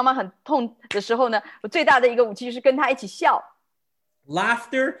当我妈妈很痛的时候呢，我最大的一个武器就是跟她一起笑。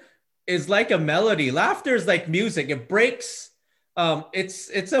Laughter is like a melody. Laughter is like music. It breaks.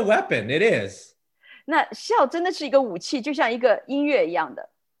 It's a weapon. It is. 那笑真的是一个武器，就像一个音乐一样的。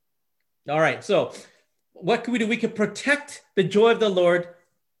All right. So what can we do? We can protect the joy of the Lord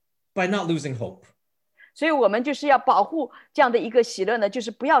by not losing hope. 所以我们就是要保护这样的一个喜乐呢，就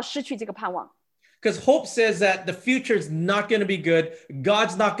是不要失去这个盼望。Because hope says that the future is not going to be good.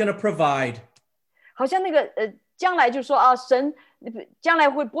 God's not going to provide. 好像那个将来就说啊，神将来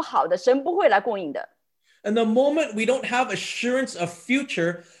会不好的，神不会来供应的。And the moment we don't have assurance of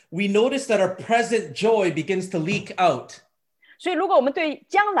future, we notice that our present joy begins to leak out. 所以如果我们对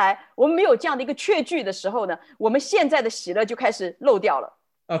将来我们没有这样的一个确据的时候呢，我们现在的喜乐就开始漏掉了。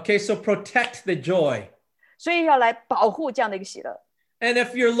Okay, so protect the joy. 所以要来保护这样的一个喜乐。And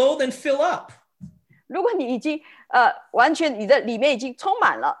if you're low, then fill up. 如果你已经完全你的里面已经充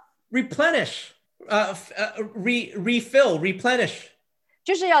满了， Replenish, refill, replenish.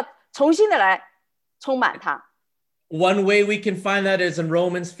 就是要重新的来充满它。One way we can find that is in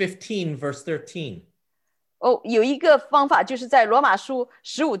Romans 15, verse 13. 有一个方法就是在罗马书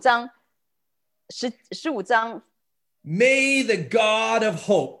15章，May the God of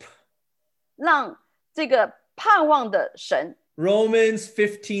hope. 让这个盼望的神。Romans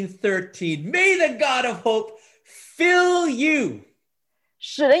 15:13. May the God of hope fill you.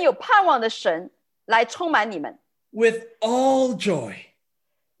 使人有盼望的神来充满你们。With all joy.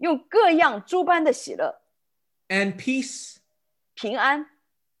 用各样诸般的喜乐。And peace. 平安。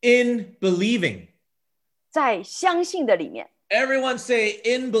In believing. 在相信的里面。Everyone say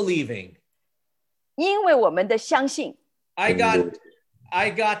in believing. 因为我们的相信。I got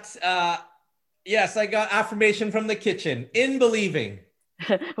affirmation from the kitchen. In believing.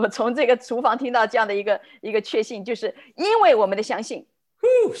 我从这个厨房听到这样的一个确信，就是因为我们的相信。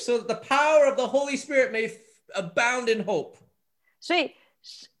So that the power of the Holy Spirit may abound in hope. 所以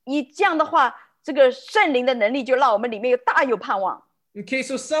以这样的话，这个圣灵的能力就让我们里面大有盼望。Okay,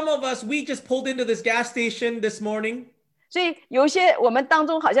 so some of us, we just pulled into this gas station this morning. 所以有一些我们当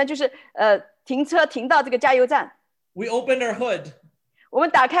中好像就是停车停到这个加油站。We opened our hood. 我们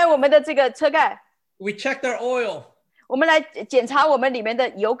打开我们的这个车盖。We checked our oil. 我们来检查我们里面的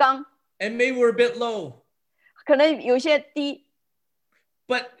油缸。And maybe we're a bit low. 可能有些低。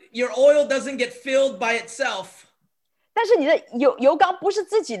But your oil doesn't get filled by itself. 但是你的油缸不是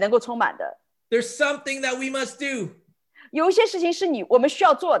自己能够充满的。There's something that we must do. 有一些事情是我们需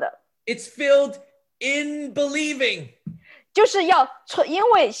要做的。It's filled in believing. 就是要因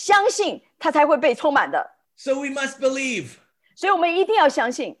为相信它才会被充满的。So we must believe. 所以我们一定要相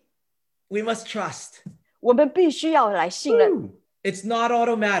信。We must trust. 我们必须要来信任。It's not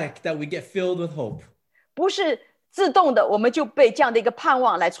automatic that we get filled with hope. 不是自动的，我们就被这样的一个盼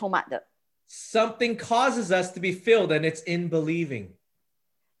望来充满的。Something causes us to be filled, and it's in believing.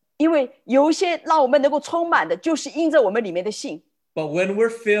 因为有一些让我们能够充满的，就是因着我们里面的信。But when we're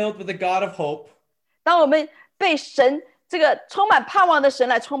filled with the God of hope, 当我们被神这个充满盼望的神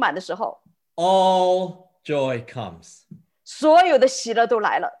来充满的时候 all joy comes. 所有的喜乐都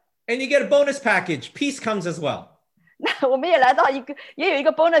来了。And you get a bonus package. Peace comes as well. 那我们也来到也有一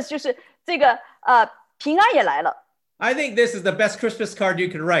个 bonus， 就是这个平安也来了。I think this is the best Christmas card you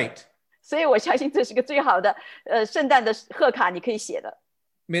could write. 所以我相信这是个最好的圣诞的贺卡，你可以写的。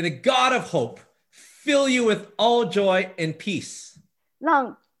May the God of hope fill you with all joy and peace.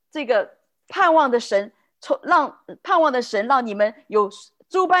 让这个盼望的神让你们有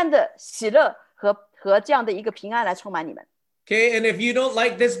诸般的喜乐和这样的一个平安来充满你们。Okay, and if you don't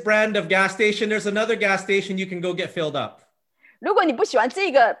like this brand of gas station, there's another gas station you can go get filled up. 如果你不喜欢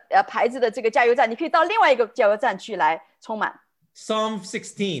这个牌子的这个加油站，你可以到另外一个加油站去来充满。Psalm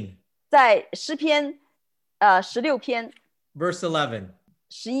 16. 在诗篇16篇 Verse 11.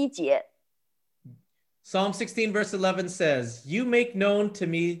 11节。Psalm 16 verse 11 says, You make known to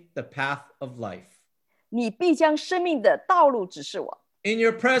me the path of life. 你必将生命的道路指示我。In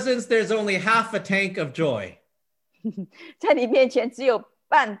your presence, there's only half a tank of joy. 在你面前只有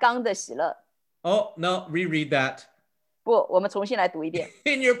半缸的喜乐。Oh, no, reread that. 不，我们重新来读一遍。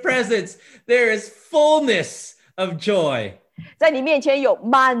In your presence, there is fullness of joy. 在你面前有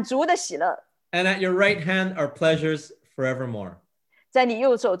满足的喜乐， And at your right hand are pleasures forevermore. 在你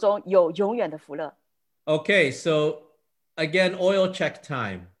右手中有永远的福乐。 Okay, so again, oil check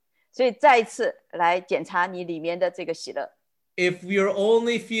time. 所以再一次来检查你里面的这个喜乐。 If you're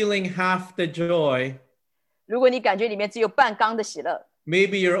only feeling half the joy, 如果你感觉里面只有半缸的喜乐，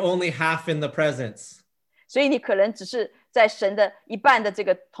 maybe you're only half in the presence. 所以你可能只是在神的一半的这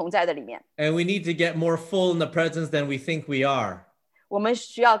个同在的里面。 And we need to get more full in the presence than we think we are. 我们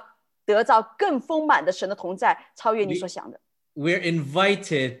需要得到更丰满的神的同在，超越你所想的。 We're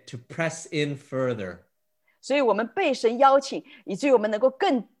invited to press in further. 所以我们被神邀请，以至于我们能够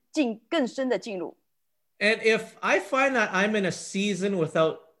更深的进入。 And if I find that I'm in a season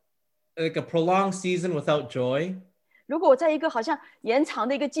without, like a prolonged season without joy, 如果我在一个好像延长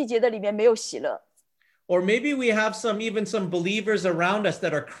的一个季节的里面没有喜乐， or maybe we have even some believers around us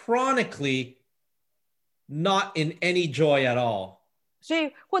that are chronically not in any joy at all. 所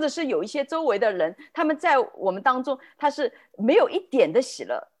以或者是有一些周围的人，他们在我们当中他是没有一点的喜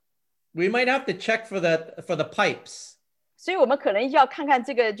乐， We might have to check for the pipes, 所以我们可能要看看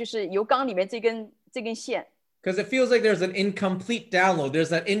这个就是油缸里面这根线， because it feels like there's an incomplete download.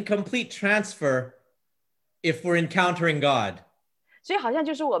 There's an incomplete transfer if we're encountering God. 所以好像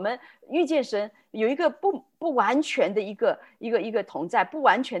就是我们遇见神有一个不完全的一个同在，不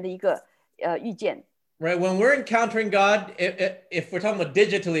完全的一个遇见。 Right? When we're encountering God, if we're talking about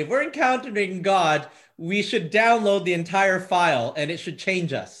digitally, if we're encountering God, we should download the entire file and it should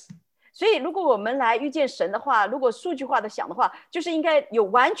change us. 所以如果我们来遇见神的话，如果数据化的想的话，就是应该有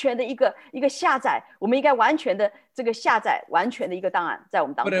完全的一个下载，我们应该完全的这个下载完全的一个档案在我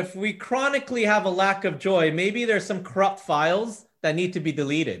们当 But 中。 if we chronically have a lack of joy, maybe there's some corrupt files that need to be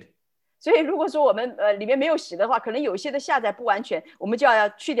deleted. 所以如果说我们里面没有喜的话，可能有一些的下载不完全，我们就要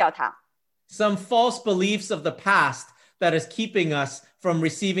去掉它。 Some false beliefs of the past that is keeping us from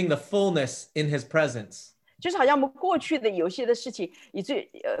receiving the fullness in his presence. 就是好像我们过去的有一些的事情，以至于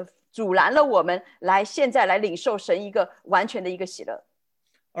阻拦了我们现在来领受神一个完全的一个喜乐。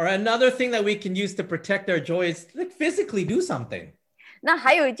 Or another thing that we can use to protect our joy is like physically do something. 那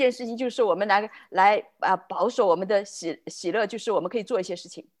还有一件事情就是我们来保守我们的喜乐，就是我们可以做一些事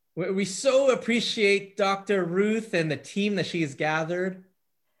情。 We so appreciate Dr. Ruth and the team that she has gathered.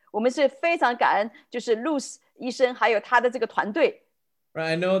 我们是非常感恩，就是露丝医生还有他的这个团队。 Right,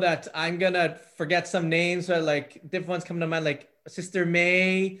 I know that I'm gonna forget some names, but like different ones come to mind, like Sister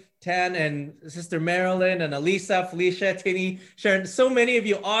May, Tan, and Sister Marilyn, and Elisa, Felicia, Tinny, Sharon. So many of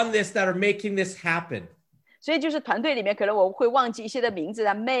you on this that are making this happen. 所以就是团队里面可能我会忘记一些的名字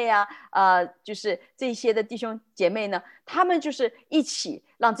啊，妹啊，就是这些的弟兄姐妹呢，他们就是一起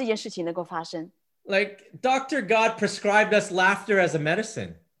让这件事情能够发生。 Like Dr. God prescribed us laughter as a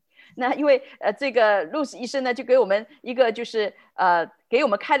medicine. 那因为这个露丝医生呢，就给我们一个就是给我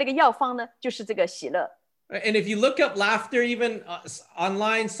们开了一个药方呢，就是这个喜乐。 And if you look up laughter, even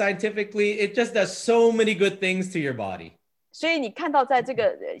online scientifically, it just does so many good things to your body. 所以你看到在这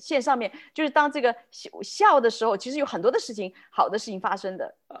个线上面，就是当这个笑的时候，其实有很多的事情，好的事情发生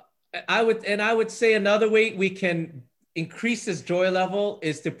的。I would say another way we can increase this joy level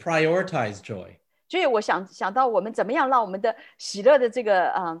is to prioritize joy. 所以我想到我们怎么样让我们的喜乐的这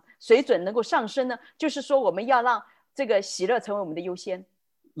个水准能够上升呢？就是说我们要让这个喜乐成为我们的优先。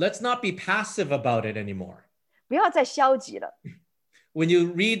 Let's not be passive about it anymore. 不要再消极了。 When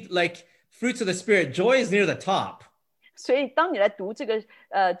you read like fruits of the spirit, joy is near the top. 所以当你来读这个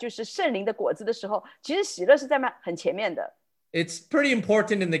就是圣灵的果子的时候，其实喜乐是在很前面的。 It's pretty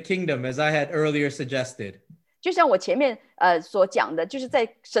important in the kingdom, as I had earlier suggested. 就像我前面所讲的，就是在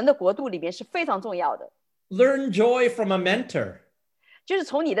神的国度里面是非常重要的。 Learn joy from a mentor. 就是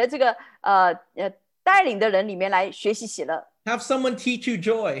从你的这个带领的人里面来学习喜乐。 Have someone teach you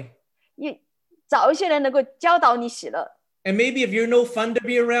joy. 你找一些人能够教导你喜乐。 And maybe if you're no fun to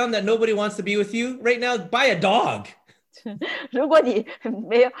be around, that nobody wants to be with you, right now, buy a dog. 如果你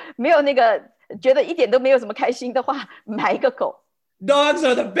没有那个觉得一点都没有什么开心的话，买一个狗。 Dogs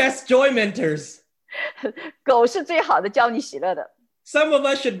are the best joy mentors. 狗是最好的教你喜乐的。 Some of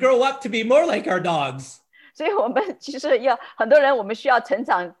us should grow up to be more like our dogs. 所以我们其实很多人，我们需要成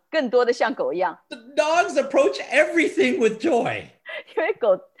长更多的像狗一样。 The dogs approach everything with joy. 因为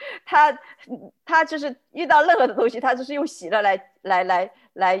狗它就是遇到任何的东西，它就是用喜乐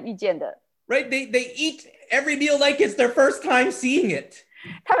来遇见的。 Right? They eat every meal like it's their first time seeing it.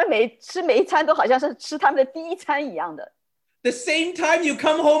 他们每一餐都好像是吃他们的第一餐一样的。 The same time you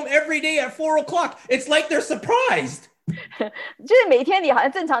come home every day at 4 o'clock, it's like they're surprised. 就是每天你好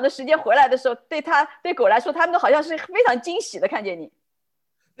像正常的时间回来的时候，对狗来说，他们都好像是非常惊喜的看见你。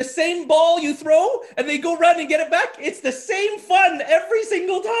The same ball you throw and they go run and get it back. It's the same fun every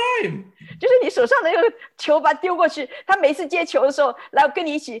single time. 就是你手上的那个球把它丢过去，他每次接球的时候，来跟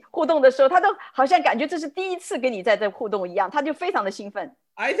你一起互动的时候，他都好像感觉这是第一次跟你在这互动一样，他就非常的兴奋。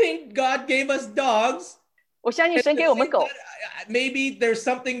I think God gave us dogs. 我相信神给我们狗。Maybe there's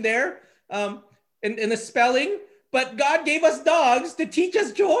something there in the spelling, but God gave us dogs to teach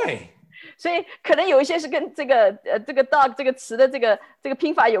us joy. 所以可能有一些是跟这个dog 这个词的这个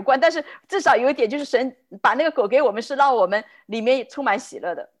拼法有关，但是至少有一点就是神把那个狗给我们，是让我们里面充满喜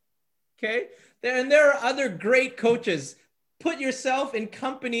乐的。Okay, and there are other great coaches. Put yourself in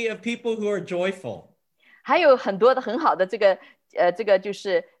company of people who are joyful. 还有很多的很好的这个就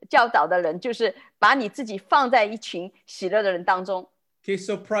是教导的人，就是把你自己放在一群喜乐的人当中。Okay,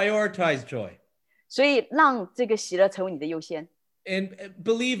 so prioritize joy. 所以让这个喜乐成为你的优先。And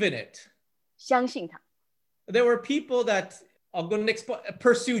believe in it. 相信他。There were people that are going to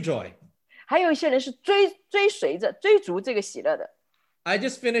pursue joy. 还有一些人是追随着追逐这个喜乐的。I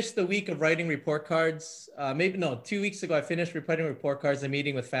just finished the week of writing report cards. 2 weeks ago, I finished writing report cards and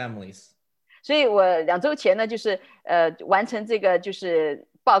meeting with families. 所以我2周前呢，就是完成这个就是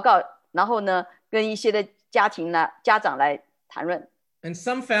报告，然后呢，跟一些的家长来谈论。And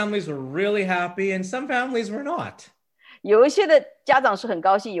some families were really happy, and some families were not. 有一些的家长是很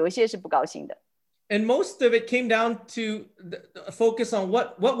高兴，有一些是不高兴的。And most of it came down to focus on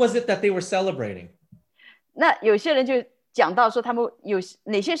what was it that they were celebrating. 那有些人就讲到说，他们有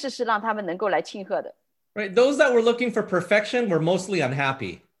哪些事是让他们能够来庆贺的。Right, those that were looking for perfection were mostly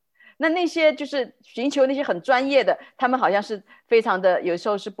unhappy. 那些就是寻求那些很专业的，他们好像是非常的，有时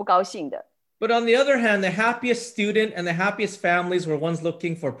候是不高兴的。But on the other hand, the happiest student and the happiest families were ones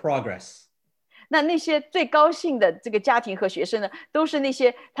looking for progress. 那些最高兴的这个家庭和学生呢，都是那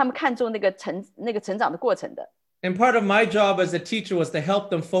些他们看重那个成长的过程的。And part of my job as a teacher was to help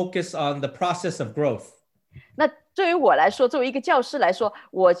them focus on the process of growth. 那对于我来说，作为一个教师来说，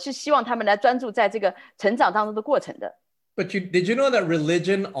我是希望他们来专注在这个成长当中的过程的。But did you know that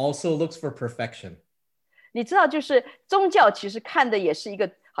religion also looks for perfection? 你知道，就是宗教其实看的也是一个，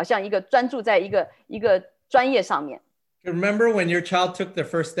好像一个专注在一个专业上面。Remember when your child took their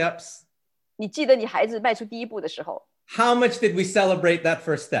first steps? 你记得你孩子迈出第一步的时候 How much did we celebrate that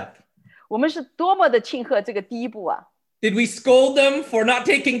first step? 我们是多么的庆贺这个第一步啊 Did we scold them for not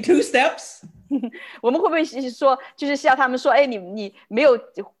taking 2 steps? 我们会不会说，就是笑他们说，哎，你没有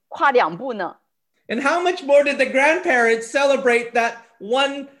跨2步呢 And how much more did the grandparents celebrate that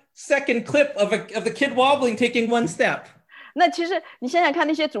 1 second clip of the kid wobbling, taking 1 step? 那其实你想想看，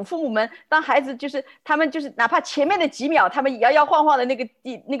那些祖父母们，当孩子就是他们就是哪怕前面的几秒，他们摇摇晃晃的那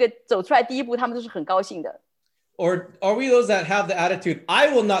个走出来第一步，他们都是很高兴的。Or are we those that have the attitude, I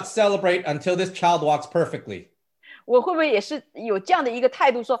will not celebrate until this child walks perfectly? 我会不会也是有这样的一个态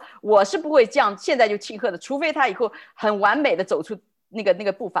度，说我是不会这样现在就庆贺的，除非他以后很完美的走出那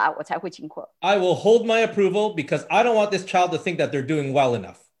个步伐，我才会庆贺。I will hold my approval because I don't want this child to think that they're doing well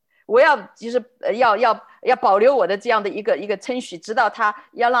enough. 我要就是要保留我的这样的一个称许，直到他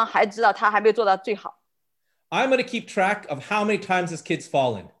要让孩子知道他还没有做到最好。I'm going to keep track of how many times this kid's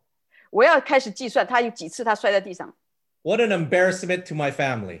fallen. 我要开始计算他有几次他摔在地上。What an embarrassment to my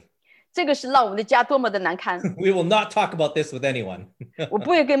family. 这个是让我们的家多么的难堪。We will not talk about this with anyone. 我不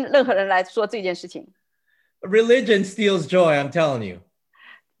会跟任何人来说这件事情。Religion steals joy, I'm telling you.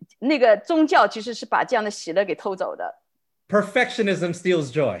 那个宗教其实是把这样的喜乐给偷走的。Perfectionism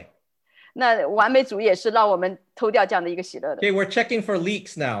steals joy. 那完美主义也是让我们偷掉这样的一个喜乐的。Okay, we're checking for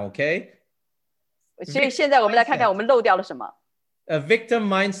leaks now, okay? 所以现在我们来看看我们漏掉了什么。A victim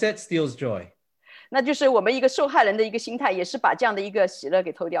mindset steals joy. 那就是我们一个受害人的一个心态，也是把这样的一个喜乐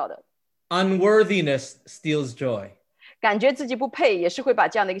给偷掉的。Unworthiness steals joy. 感觉自己不配，也是会把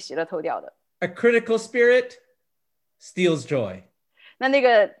这样的一个喜乐偷掉的。A critical spirit steals joy. 那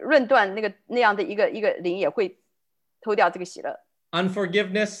个论断那样的一个灵也会偷掉这个喜乐。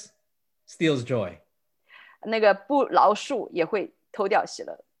Unforgiveness steals joy. 那个不饶恕也会偷掉喜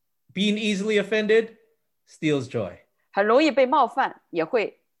乐。Being easily offended steals joy. 很容易被冒犯也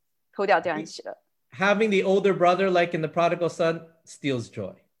会偷掉这样的喜乐。Having the older brother like in the prodigal son steals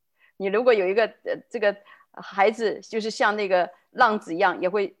joy. 你如果有一个这个孩子就是像那个浪子一样，也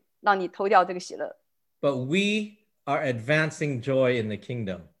会让你偷掉这个喜乐。But we are advancing joy in the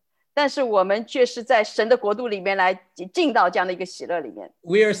kingdom. 但是我们却是在神的国度里面来进到这样的一个喜乐里面。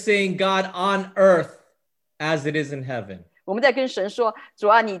We are saying, God, on earth as it is in heaven. 我们在跟神说，主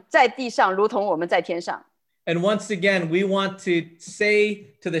啊，你在地上如同我们在天上。And once again, we want to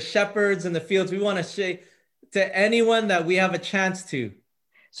say to the shepherds in the fields, we want to say to anyone that we have a chance to,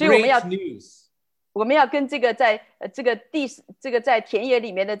 所以我们要 great news. 我们要跟这个在这个在田野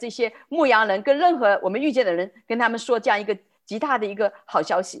里面的这些牧羊人，跟任何我们遇见的人，跟他们说这样一个极大的一个好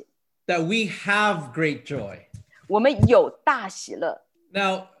消息。that we have great joy. 我们有大喜乐。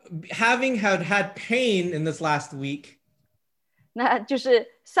Now, having had pain in this last week, 那就是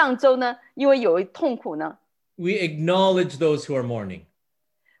上周呢，因为有痛苦呢， we acknowledge those who are mourning.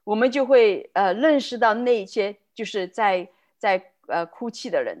 我们就会认识到那些就是在哭泣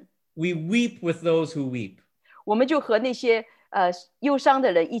的人， We weep with those who weep. 我们就和那些忧伤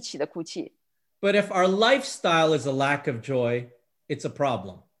的人一起的哭泣。 But if our lifestyle is a lack of joy, it's a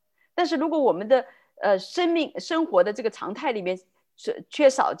problem. 但是如果我们的生活的这个常态里面缺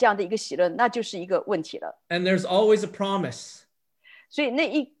少这样的一个喜乐，那就是一个问题了。 And there's always a promise. 所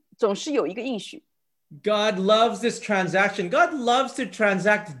以总是有一个应许。 God loves this transaction. God loves to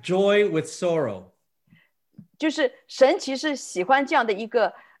transact joy with sorrow. 就是神其实喜欢这样的一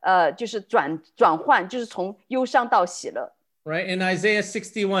个就是转换，就是从忧伤到喜乐。 Right? In Isaiah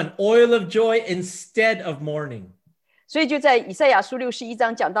 61, oil of joy instead of mourning. 所以就在以赛亚书61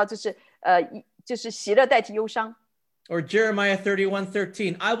章讲到，就是喜乐代替忧伤。 Or Jeremiah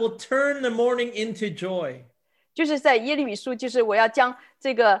 31:13, I will turn the mourning into joy. 就是在耶利米书，就是我要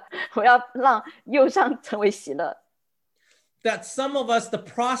让忧伤成为喜乐。 That some of us, the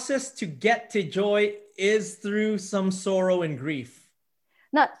process to get to joy is through some sorrow and grief.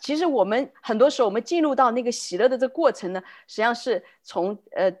 那其实我们很多时候，我们进入到那个喜乐的这个过程呢，实际上是从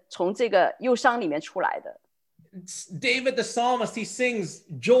这个忧伤里面出来的。 David the psalmist, he sings,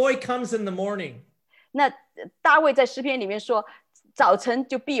 joy comes in the morning. 那大卫在诗篇里面说，早晨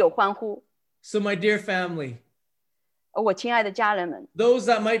就必有欢呼。 So my dear family, 我亲爱的家人们， those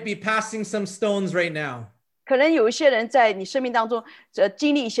that might be passing some stones right now, 可能有一些人在你生命当中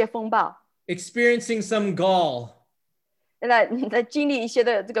经历一些风暴， experiencing some gall, 来经历一些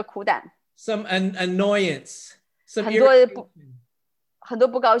的这个苦胆， some annoyance, some 很多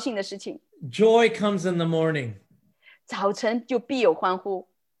不高兴的事情。 joy comes in the morning. 早晨就必有欢呼。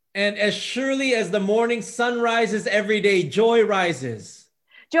 And as surely as the morning sun rises every day, joy rises.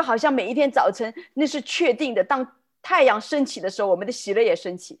 就好像每一天早晨那是确定的，当太阳升起的时候，我们的喜乐也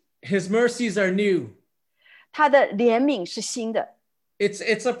升起。 His mercies are new. 他的怜悯是新的。 It's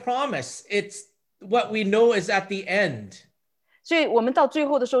a promise. It's what we know is at the end. 所以我们到最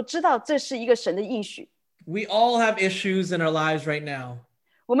后的时候，知道这是一个神的应许。 We all have issues in our lives right now.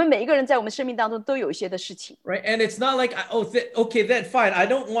 我们每一个人在我们生命当中都有一些的事情。 Right? And it's not like, okay, then fine. I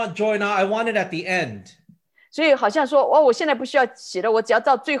don't want joy now. I want it at the end. 所以好像说，我现在不需要喜乐，我只要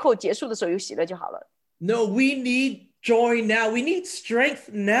到最后结束的时候有喜乐就好了。 No, we need joy now. We need strength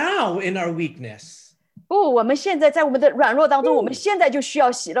now in our weakness. 不，我们现在在我们的软弱当中，我们现在就需要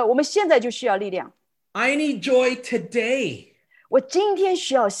喜乐，我们现在就需要力量。 I need joy today. 我今天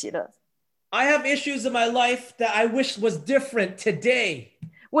需要喜乐。 I have issues in my life that I wish was different today.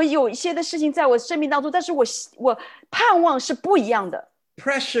 我有一些的事情在我生命当中，但是我盼望是不一样的。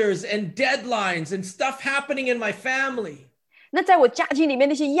 Pressures and deadlines and stuff happening in my family. 那在我家庭里面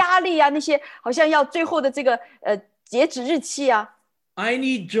那些压力啊，那些好像要最后的这个截止日期啊， I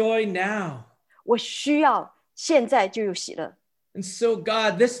need joy now. 我需要现在就有喜乐。 And so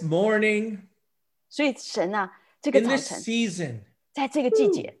God, this morning, 所以神啊，这个 in 早 this 晨， season, 在这个季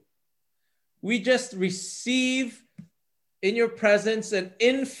节， we just receive in your presence an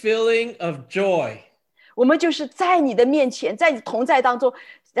infilling of joy. 我们就是在你的面前，在你同在当中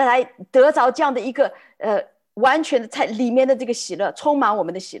来得着这样的一个完全的在里面的这个喜乐，充满我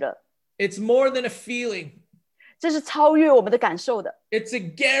们的喜乐。 It's more than a feeling. 这是超越我们的感受的。 It's a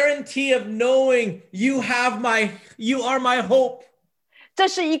guarantee of knowing you are my hope. 这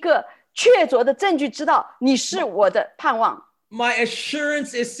是一个确凿的证据，知道你是我的盼望。 My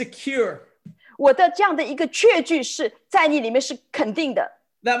assurance is secure 我的这样的一个确据是在你里面是肯定的。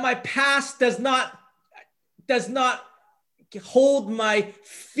 that my past does not hold my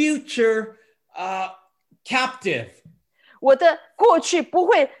future captive. 我的过去不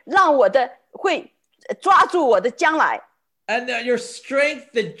会让会抓住我的将来。 And that your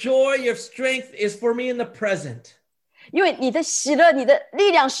strength, the joy of strength is for me in the present. 因为你的喜乐，你的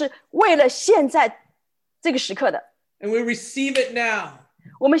力量是为了现在这个时刻的。 And we receive it now.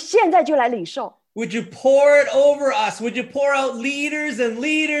 我们现在就来领受。 Would you pour it over us? Would you pour out liters and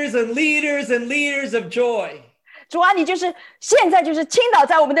liters and liters and liters of joy? 主啊，你就是现在就是倾倒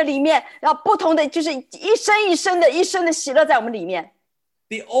在我们的里面，然后不同的就是一升一升的喜乐在我们里面，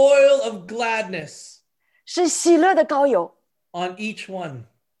 The oil of gladness 是喜乐的膏油 on each one.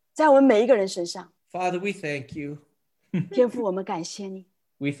 在我们每一个人身上。 Father, we thank you. 天父，我们感谢你。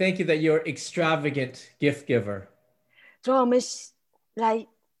 We thank you that you're extravagant gift giver. 主啊，我们来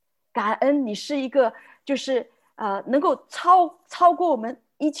感恩你是一个就是能够超过我们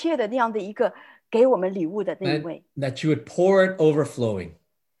一切的那样的一个给我们礼物的那一位， that you would pour it overflowing.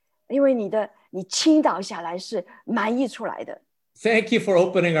 因为你倾倒下来是满溢出来的。Thank you for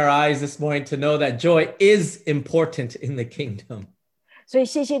opening our eyes this morning to know that joy is important in the kingdom. 所以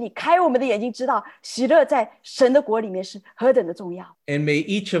谢谢你开我们的眼睛，知道喜乐在神的国里面是何等的重要。 And may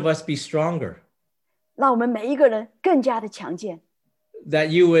each of us be stronger. 让我们每一个人更加的强健。 That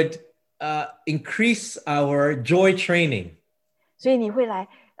you would increase our joy training. 所以你会来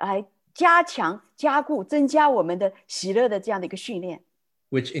加强、加固、增加我们的喜乐的这样的一个训练。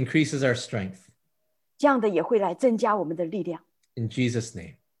 Which increases our strength. 这样的也会来增加我们的力量。 In Jesus'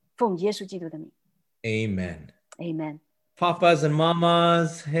 name. 奉耶稣基督的名。 Amen. Amen. Papas and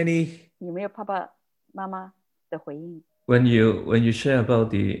mamas, any? 有没有爸爸妈妈的回应？ When you share about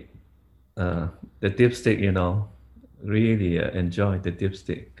the dipstick, really enjoy the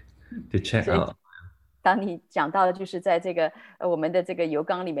dipstick to check out. 当你讲到的就是在这个我们的这个油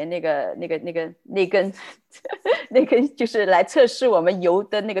缸里面那根那根就是来测试我们油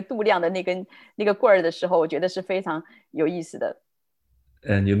的那个度量的那个棍儿的时候，我觉得是非常有意思的。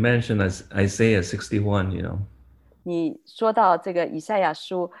 And you mentioned Isaiah 61, 你说到这个以赛亚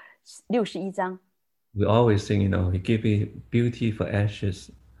书61章， we always sing, He gave me beauty for ashes,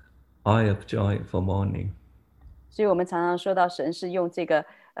 oil of joy for mourning. 所以我们常常说到神是用这个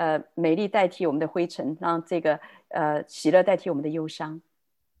美丽代替我们的灰尘，让这个喜乐代替我们的忧伤。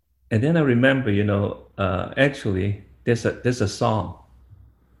 And then I remember, actually there's a song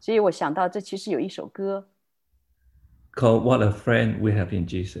所以我想到这其实有一首歌， called What a Friend We Have in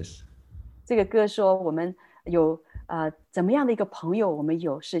Jesus. 这个歌说我们有怎么样的一个朋友我们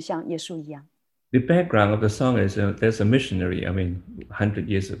有是像耶稣一样。 The background of the song is there's a missionary. 100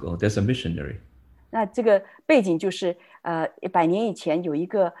 years ago, there's a missionary. 那这个背景就是100年以前有一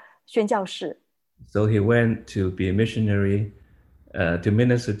个宣教士， So he went to be a missionary to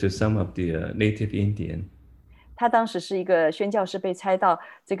minister to some of the native Indian. 他当时是一个宣教士，被差到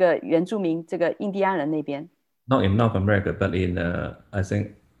这个原住民这个印第安人那边， Not in North America, but in I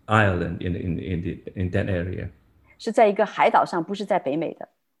think Ireland in that area. 是在一个海岛上，不是在北美的。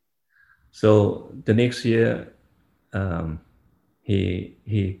 So the next year,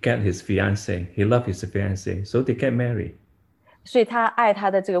 he got his fiancée. He loved his fiancée, so they get married. 所以他爱他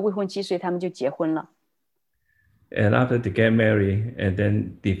的这个未婚妻，所以他们就结婚了。 And after they get married, and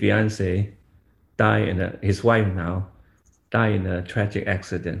then the fiancée died, his wife now died in a tragic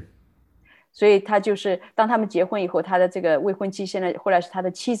accident. 所以他就是当他们结婚以后，他的这个未婚妻后来是他的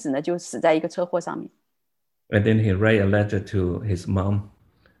妻子呢，就死在一个车祸上面。 And then he write a letter to his mom,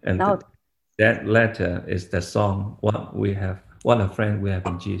 and that letter is the song What a Friend We Have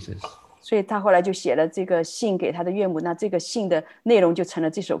in Jesus. 所以他后来就写了这个信给他的岳母，那这个信的内容就成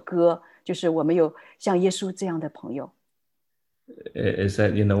了这首歌，就是我们有像耶稣这样的朋友。 It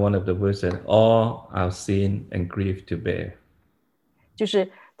said, one of the words that all our sin and grief to bear. 就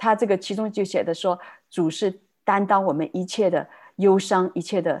是他这个其中就写的说，主是担当我们一切的忧伤，一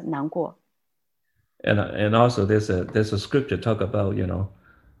切的难过。 And also there's a scripture talk about,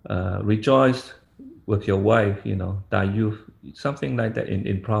 rejoice with your wife, thy youth, something like that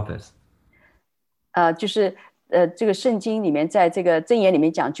in Proverbs. 就是这个圣经里面，在这个箴言里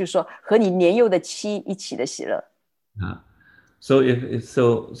面讲，就是说和你年幼的妻一起的喜乐。 So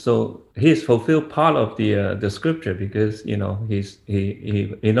so he's fulfilled part of the scripture because he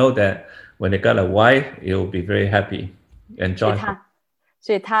know that when they got a wife, he will be very happy and joyful.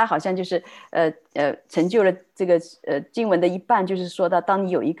 所以他好像就是成就了这个经文的一半，就是说到当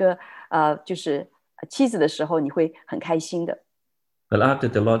你有一个就是妻子的时候，你会很开心的。 But after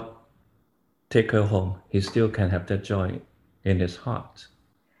the Lord take her home, he still can have that joy in his heart.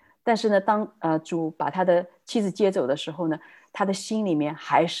 但是呢，当主把他的妻子接走的时候呢，他的心里面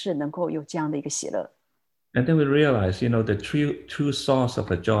还是能够有这样的一个喜乐。 And then we realize, the true source of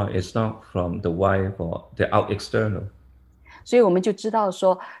the joy is not from the wife or the external. 所以我们就知道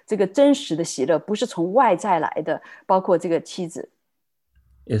说，这个真实的喜乐不是从外在来的，包括这个妻子，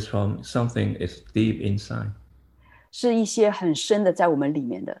 It's from something is deep inside. 是一些很深的在我们里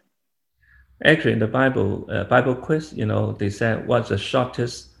面的。 Actually, in the Bible quiz, they said what's the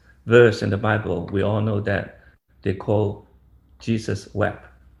shortest verse in the Bible? We all know that they call Jesus wept.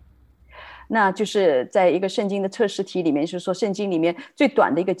 那就是在一个圣经的测试题里面，就是说圣经里面最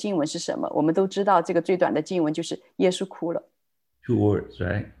短的一个经文是什么？我们都知道这个最短的经文就是耶稣哭了。 2 words,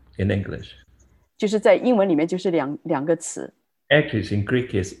 right? In English. 就是在英文里面就是两个词。 Actually, in Greek,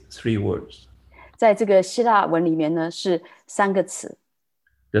 it's 3 words. 在这个希腊文里面呢是3个词。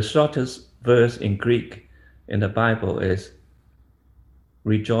 The shortest verse in Greek in the Bible is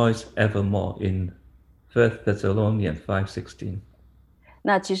rejoice evermore in 1 Thessalonians 5:16.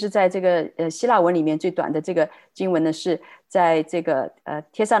 那其实在这个希腊文里面最短的这个经文呢，是在这个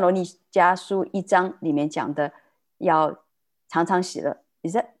帖撒罗尼迦书1章里面讲的，要常常喜乐。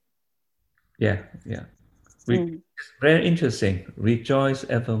Is that? Yeah. It's very interesting. Rejoice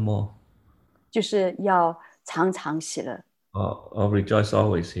evermore. 就是要常常喜乐。Or rejoice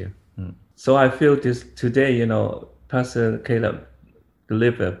always here. So I feel this today, Pastor Caleb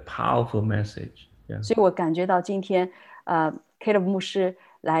delivered a powerful message. Yeah. 所以我感觉到今天Caleb 牧师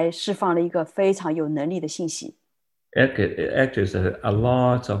来释放了一个非常有能力的信息。Actually, it's a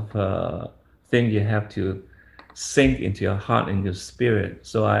lot of things you have to sink into your heart and your spirit.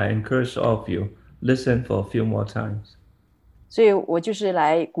 So I encourage all of you, listen for a few more times. 所以我就是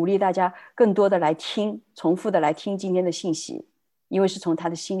来鼓励大家更多的来听，重复的来听今天的信息，因为是从他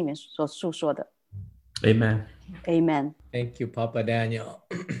的心里面所诉说的。Amen. Amen. Thank you, Papa Daniel.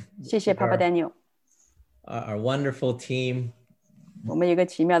 谢谢 Papa Daniel. Our wonderful team. 我们有一个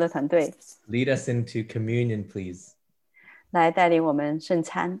奇妙的团队。Lead us into communion, please. 来带领我们圣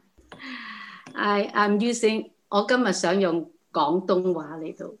餐。I'm using 我今日想用廣東話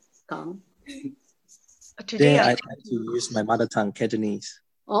嚟到講。Today I'd like to use my mother tongue, Cantonese.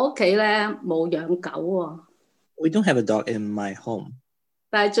 我屋企咧冇養狗喎。We don't have a dog in my home.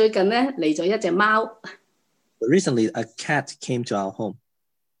 但係最近咧嚟咗一隻貓。But recently, a cat came to our home.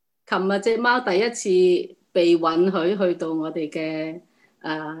 琴日隻貓第一次被允許去到我哋嘅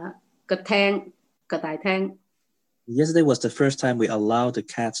個廳個大廳。Yesterday was the first time we allowed the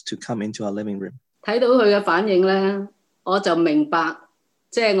cat to come into our living room. 睇到佢嘅反應咧，我就明白，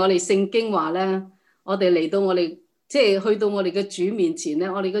即係我哋聖經話咧，我哋嚟到我哋即係去到我哋嘅主面前咧，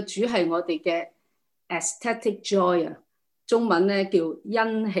我哋嘅主係我哋嘅 ecstatic joy 啊，中文咧叫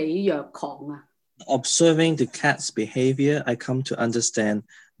欣喜若狂啊。Observing the cat's behavior, I come to understand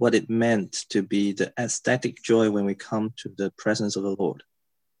what it meant to be the ecstatic joy when we come to the presence of the Lord.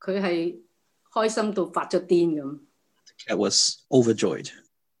 佢係開心到發咗癲咁。The cat was overjoyed.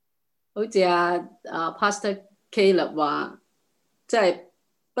 好似Pastor Caleb 話，即係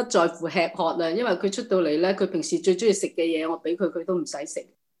不在乎吃喝啦，因為佢出到嚟咧，佢平時最中意食嘅嘢，我俾佢，佢都唔使食。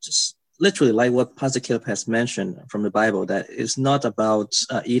Just literally like what Pastor Caleb has mentioned from the Bible, that it's not about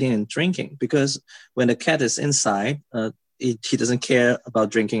eating and drinking, because when the cat is inside, he doesn't care about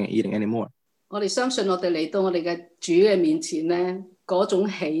drinking and eating anymore. 我哋相信我哋嚟到我哋嘅主嘅面前咧，嗰種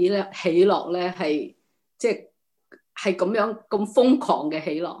喜樂咧係即係咁樣咁瘋狂嘅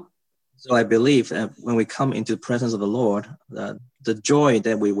喜樂。So I believe that when we come into the presence of the Lord, the joy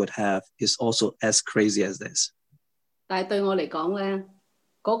that we would have is also as crazy as this. 但係對我嚟講咧，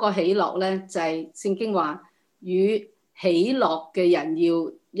嗰個喜樂咧就係聖經話，與喜樂嘅人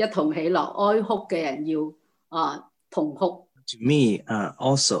要一同喜樂，哀哭嘅人要同哭。To me,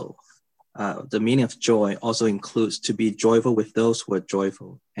 also, the meaning of joy also includes to be joyful with those who are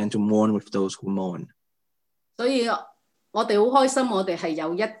joyful and to mourn with those who mourn. 所以我哋好開心，我哋係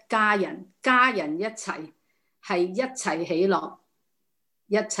有一家人，家人一齊係一齊喜樂，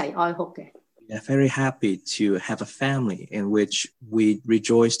一齊哀哭嘅。We are very happy to have a family in which we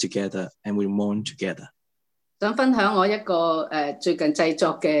rejoice together and we mourn together. 想分享我一個最近製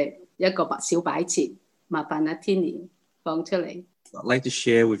作嘅一個小擺設，麻煩阿 Tinny 放出嚟。I'd like to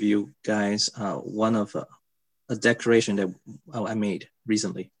share with you guys one of a decoration that I made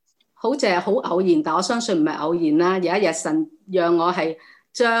recently. 好似係好偶然，但我相信唔係偶然啦。有一日神讓我係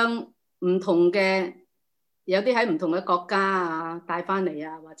將唔同嘅，有啲喺唔同嘅國家啊帶翻嚟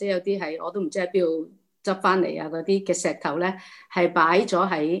啊，或者有啲係我都唔知喺邊度執翻嚟啊嗰啲嘅石頭咧，係擺咗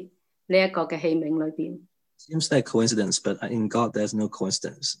喺呢一個嘅器皿裏邊。Seems like coincidence, but in God there's no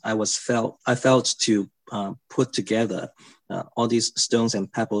coincidence. I felt to put together all these stones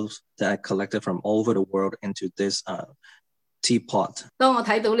and pebbles that I collected from all over the world into this teapot. 當我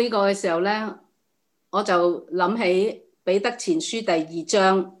睇到呢個嘅時候咧，我就諗起彼得前書第2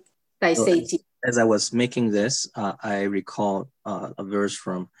章第4節。As I was making this, I recall a verse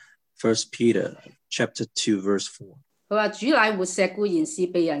from 1 Peter chapter 2, verse 4. 佢話主乃活石，固然是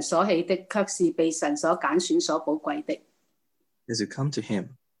被人所棄的，卻是被神所揀選所寶貴的。As you come to him,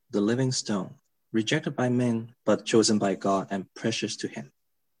 the living stone, rejected by men, but chosen by God and precious to him.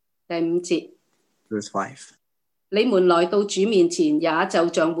 第5節。Verse 5. 你們來到主面前，也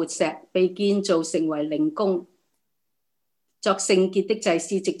就像活石，被建造成為靈宮，作聖潔的祭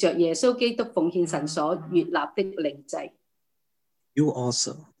司，藉着耶穌基督奉獻神所悅納的靈祭。You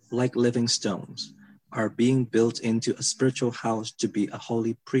also, like living stones, are being built into a spiritual house to be a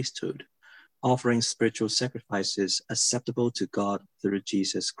holy priesthood, offering spiritual sacrifices acceptable to God through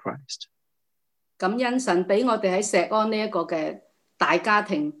Jesus Christ. 感恩神俾我哋喺錫安呢一個嘅大家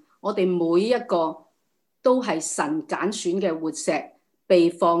庭，我哋每一個都係神揀選嘅活石，被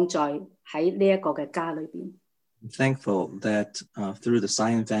放在喺呢一個嘅家裏邊。I'm thankful that through the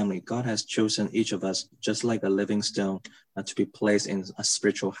Zion family, God has chosen each of us just like a living stone to be placed in a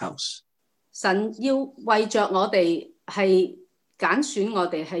spiritual house. 神要為着我哋係揀選我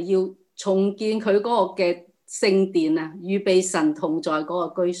哋係要重建佢嗰個嘅聖殿啊，預備神同在嗰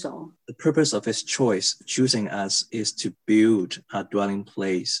個居所。The purpose of his choice, choosing us, is to build a dwelling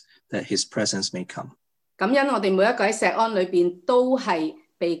place that his presence may come. 感恩我哋每一個喺錫安裏邊都係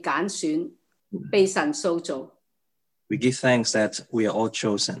被揀選，被神塑造。We give thanks that we are all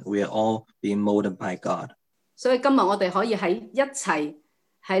chosen. We are all being molded by God. 所以今日我哋可以一齊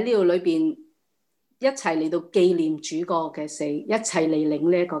喺呢度裏邊一齊嚟到紀念主個嘅死，一齊嚟領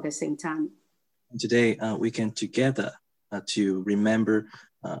呢一個嘅聖餐。And today we can together to remember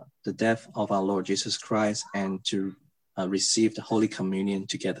the death of our Lord Jesus Christ and to receive the Holy Communion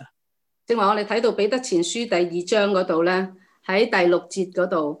together. 正話我哋睇到彼得前書第2章嗰度咧，喺第6節嗰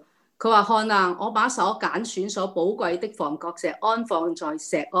度，佢話看啊，我把所揀選所寶貴的房角石安放在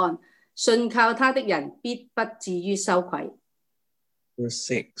錫安，信靠他的人必不至於羞愧。Verse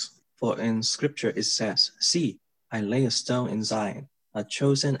 6, for in scripture it says, see, I lay a stone in Zion, a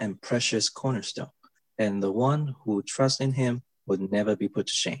chosen and precious cornerstone, and the one who trusts in him would never be put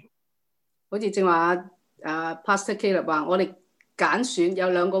to shame. 好似正話Pastor Caleb 話，我哋揀選有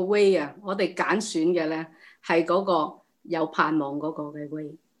兩個 way 啊，我哋揀選嘅咧係嗰個有盼望嗰個嘅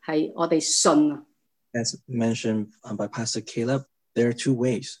way， 係我哋信啊。As mentioned by Pastor Caleb, there are two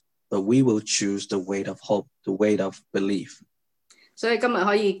ways, but we will choose the way of hope, the way of belief. 所以今日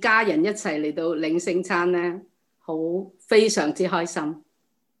可以家人一齊嚟到領聖餐咧，非常之開心。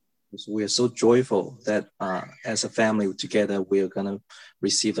So we are so joyful that as a family together, we are going to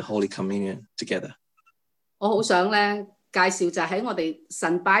receive the Holy Communion together. 我好想咧介紹就喺我哋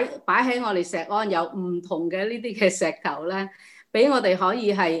神擺喺我哋錫安有唔同嘅呢啲嘅石頭咧，俾我哋可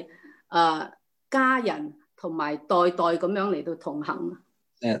以係家人同埋代代咁樣嚟到同行。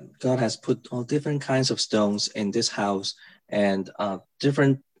And God has put all different kinds of stones in this house, and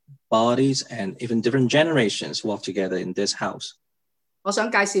different bodies and even different generations walk together in this house. 我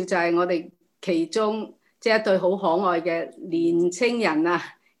想介紹就係我哋其中即係一對好可愛嘅年青人啊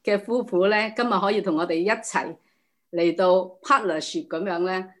嘅夫婦咧，今日可以同我哋一齊嚟到 partnership 咁樣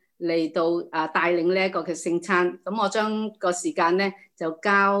咧嚟到帶領呢一個嘅聖餐。咁我將個時間咧就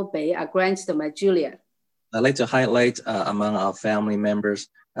交俾阿 Grant 同埋 Julia。I'd like to highlight among our family members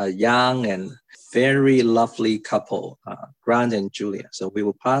a young and very lovely couple, Grant and Julia. So we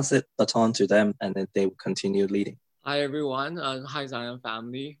will pass the baton to them, and then they will continue leading. Hi, everyone. Hi, Zion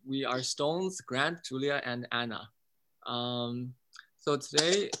family. We are Stones, Grant, Julia, and Anna. So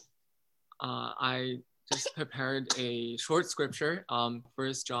today, I just prepared a short scripture, 1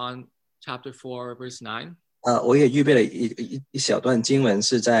 John chapter 4, verse 9. 我也预备了一小段经文，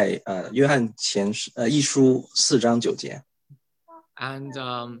是在约翰一书4章9节。And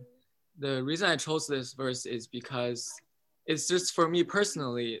the reason I chose this verse is because it's just for me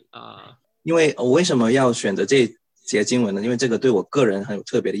personally. 因为我为什么要选择这节经文呢？因为这个对我个人很有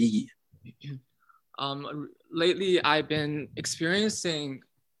特别的意义。Lately, I've been experiencing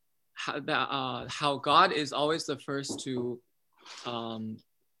how God is always the first to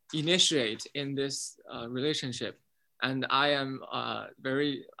initiate in this relationship, and I'm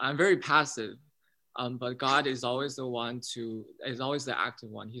very passive, but God is always always the active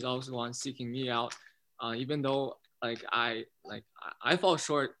one. He's always the one seeking me out, even though I fall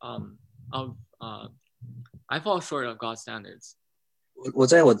short I fall short of God's standards. 我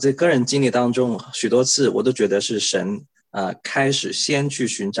在我这个人经历当中，许多次我都觉得是神开始先去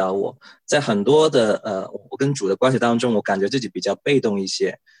寻找我，在很多的我跟主的关系当中，我感觉自己比较被动一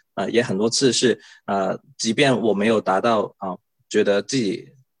些。也很多次是即便我没有达到觉得自己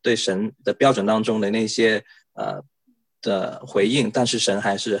对神的标准当中的那些的回应，但是神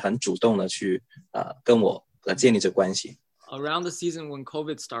还是很主动的去跟我建立这关系。Around the season when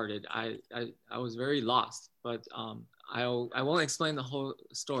COVID started, I was very lost, but I won't explain the whole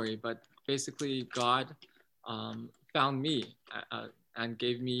story, but basically God found me and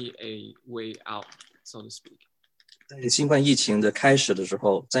gave me a way out, so to speak. 在新冠疫情的开始的时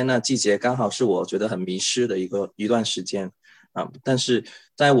候，在那季节刚好是我觉得很迷失的一段时间但是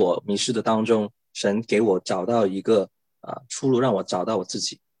在我迷失的当中，神给我找到一个出路，让我找到我自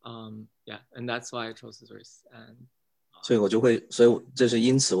己。Yeah, and that's why I chose this verse. And 所以这是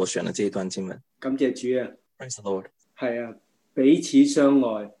因此我选了这一段经文。感謝主啊 Praise the Lord。係啊，彼此相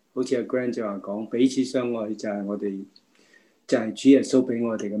愛，好似阿 Grant 就話講，彼此相愛就係主耶穌俾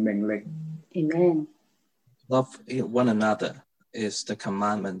我哋嘅命令。Amen. Love one another. is the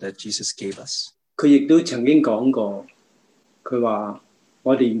commandment that Jesus gave us. 佢亦都曾經講過，佢話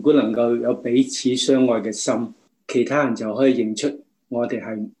我哋如果能夠有彼此相愛嘅心，其他人就可以認出我哋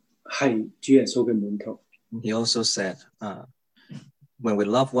係主耶穌嘅門徒。He also said, when we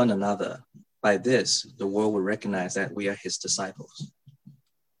love one another, by this, the world will recognize that we are his disciples.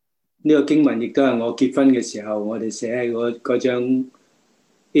 呢個經文亦都係我結婚嘅時候，我哋寫喺嗰張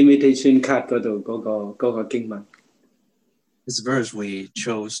invitation card 嗰度嗰個經文。This verse we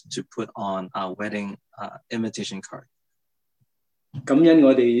chose to put on our wedding invitation card. 感恩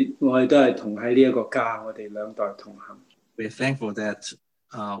我哋都係同喺呢一個家，我哋兩代同行。We are thankful that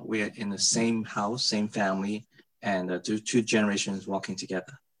we are in the same house, same family, and two generations walking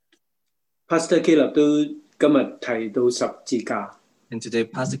together. Pastor Caleb 都今日提到十字架。And today,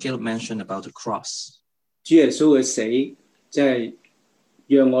 Pastor Caleb mentioned about the cross. 主耶穌嘅死，即係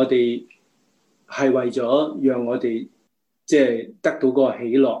讓我哋係為咗讓我哋即係得到嗰個喜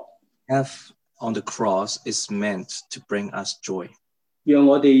樂。Death on the cross is meant to bring us joy. 讓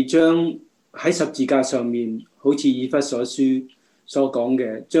我哋將喺十字架上面，好似以弗所書所講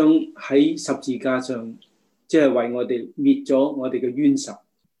嘅，將喺十字架上，即係為我哋滅咗我哋嘅冤仇。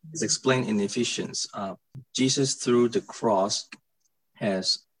It's explained in Ephesians. Jesus through the cross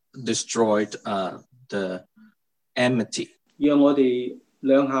has destroyed the enmity. 讓我哋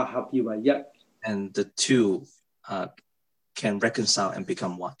兩下合而為一。And the two can reconcile and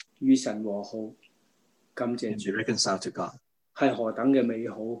become one. 與神和好，感謝主。And reconcile to God. 係何等嘅美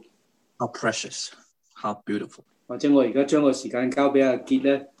好 ！How precious, how beautiful. 或者我而家將個時間交俾阿傑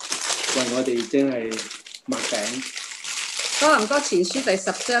咧，為我哋真係擘餅。哥林多前書第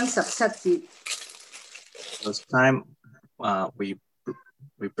10章17節。It's time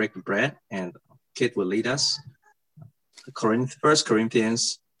we break the bread and Kit will lead us. 1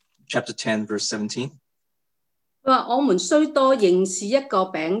 Corinthians chapter 10 verse 17. 佢話：我們雖多，仍是一個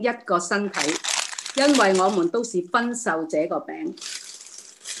餅，一個身體，因為我們都是分受這個餅。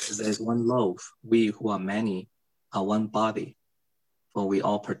There is one loaf. We who are many are one body, for we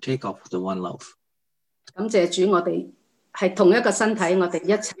all partake of the one loaf. 感謝主，我哋係同一個身體，我哋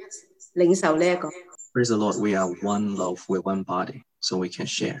一齊領受呢一個。Praise the Lord, we are one loaf, we're one body, so we can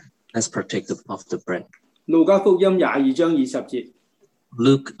share. Let's partake of the bread. 路加福音22章20節。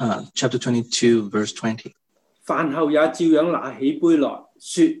Luke chapter 22 verse 20. 飯後也照樣拿起杯來，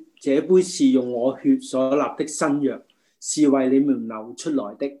說：這杯是用我血所立的新約，是為你們流出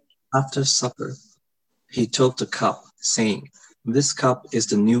來的。After supper, he took the cup, saying, This cup is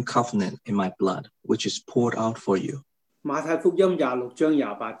the new covenant in my blood, which is poured out for you. 馬太福音26章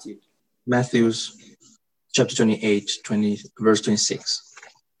28節。Matthew's chapter 28, verse 26.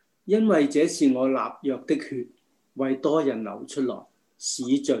 因為這是我立約的血，為多人流出來，使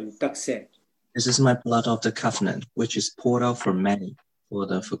罪得赦。This is my blood of the covenant, which is poured out for many, for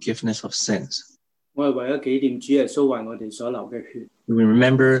the forgiveness of sins. 我係為咗紀念主耶穌為我哋所流嘅血。We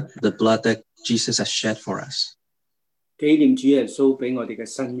remember the blood that Jesus has shed for us. 紀念主耶穌俾我哋嘅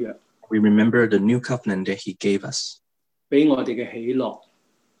新約。We remember the new covenant that he gave us. 俾我哋嘅喜樂。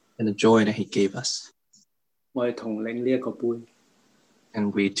And the joy that he gave us. 我哋同領呢一個杯。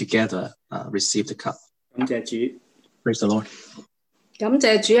And we together receive the cup. 感謝主。Praise the Lord. 感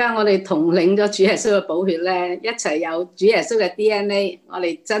謝主啊！我哋同領咗主耶穌嘅寶血咧，一齊有主耶穌嘅 DNA， 我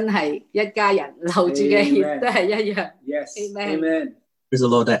哋真係一家人，流住嘅血都係一樣。Yes. Amen. Praise the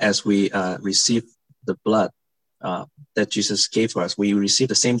Lord that as we receive the blood that Jesus gave for us, we receive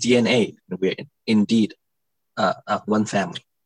the same DNA, and we are indeed one family.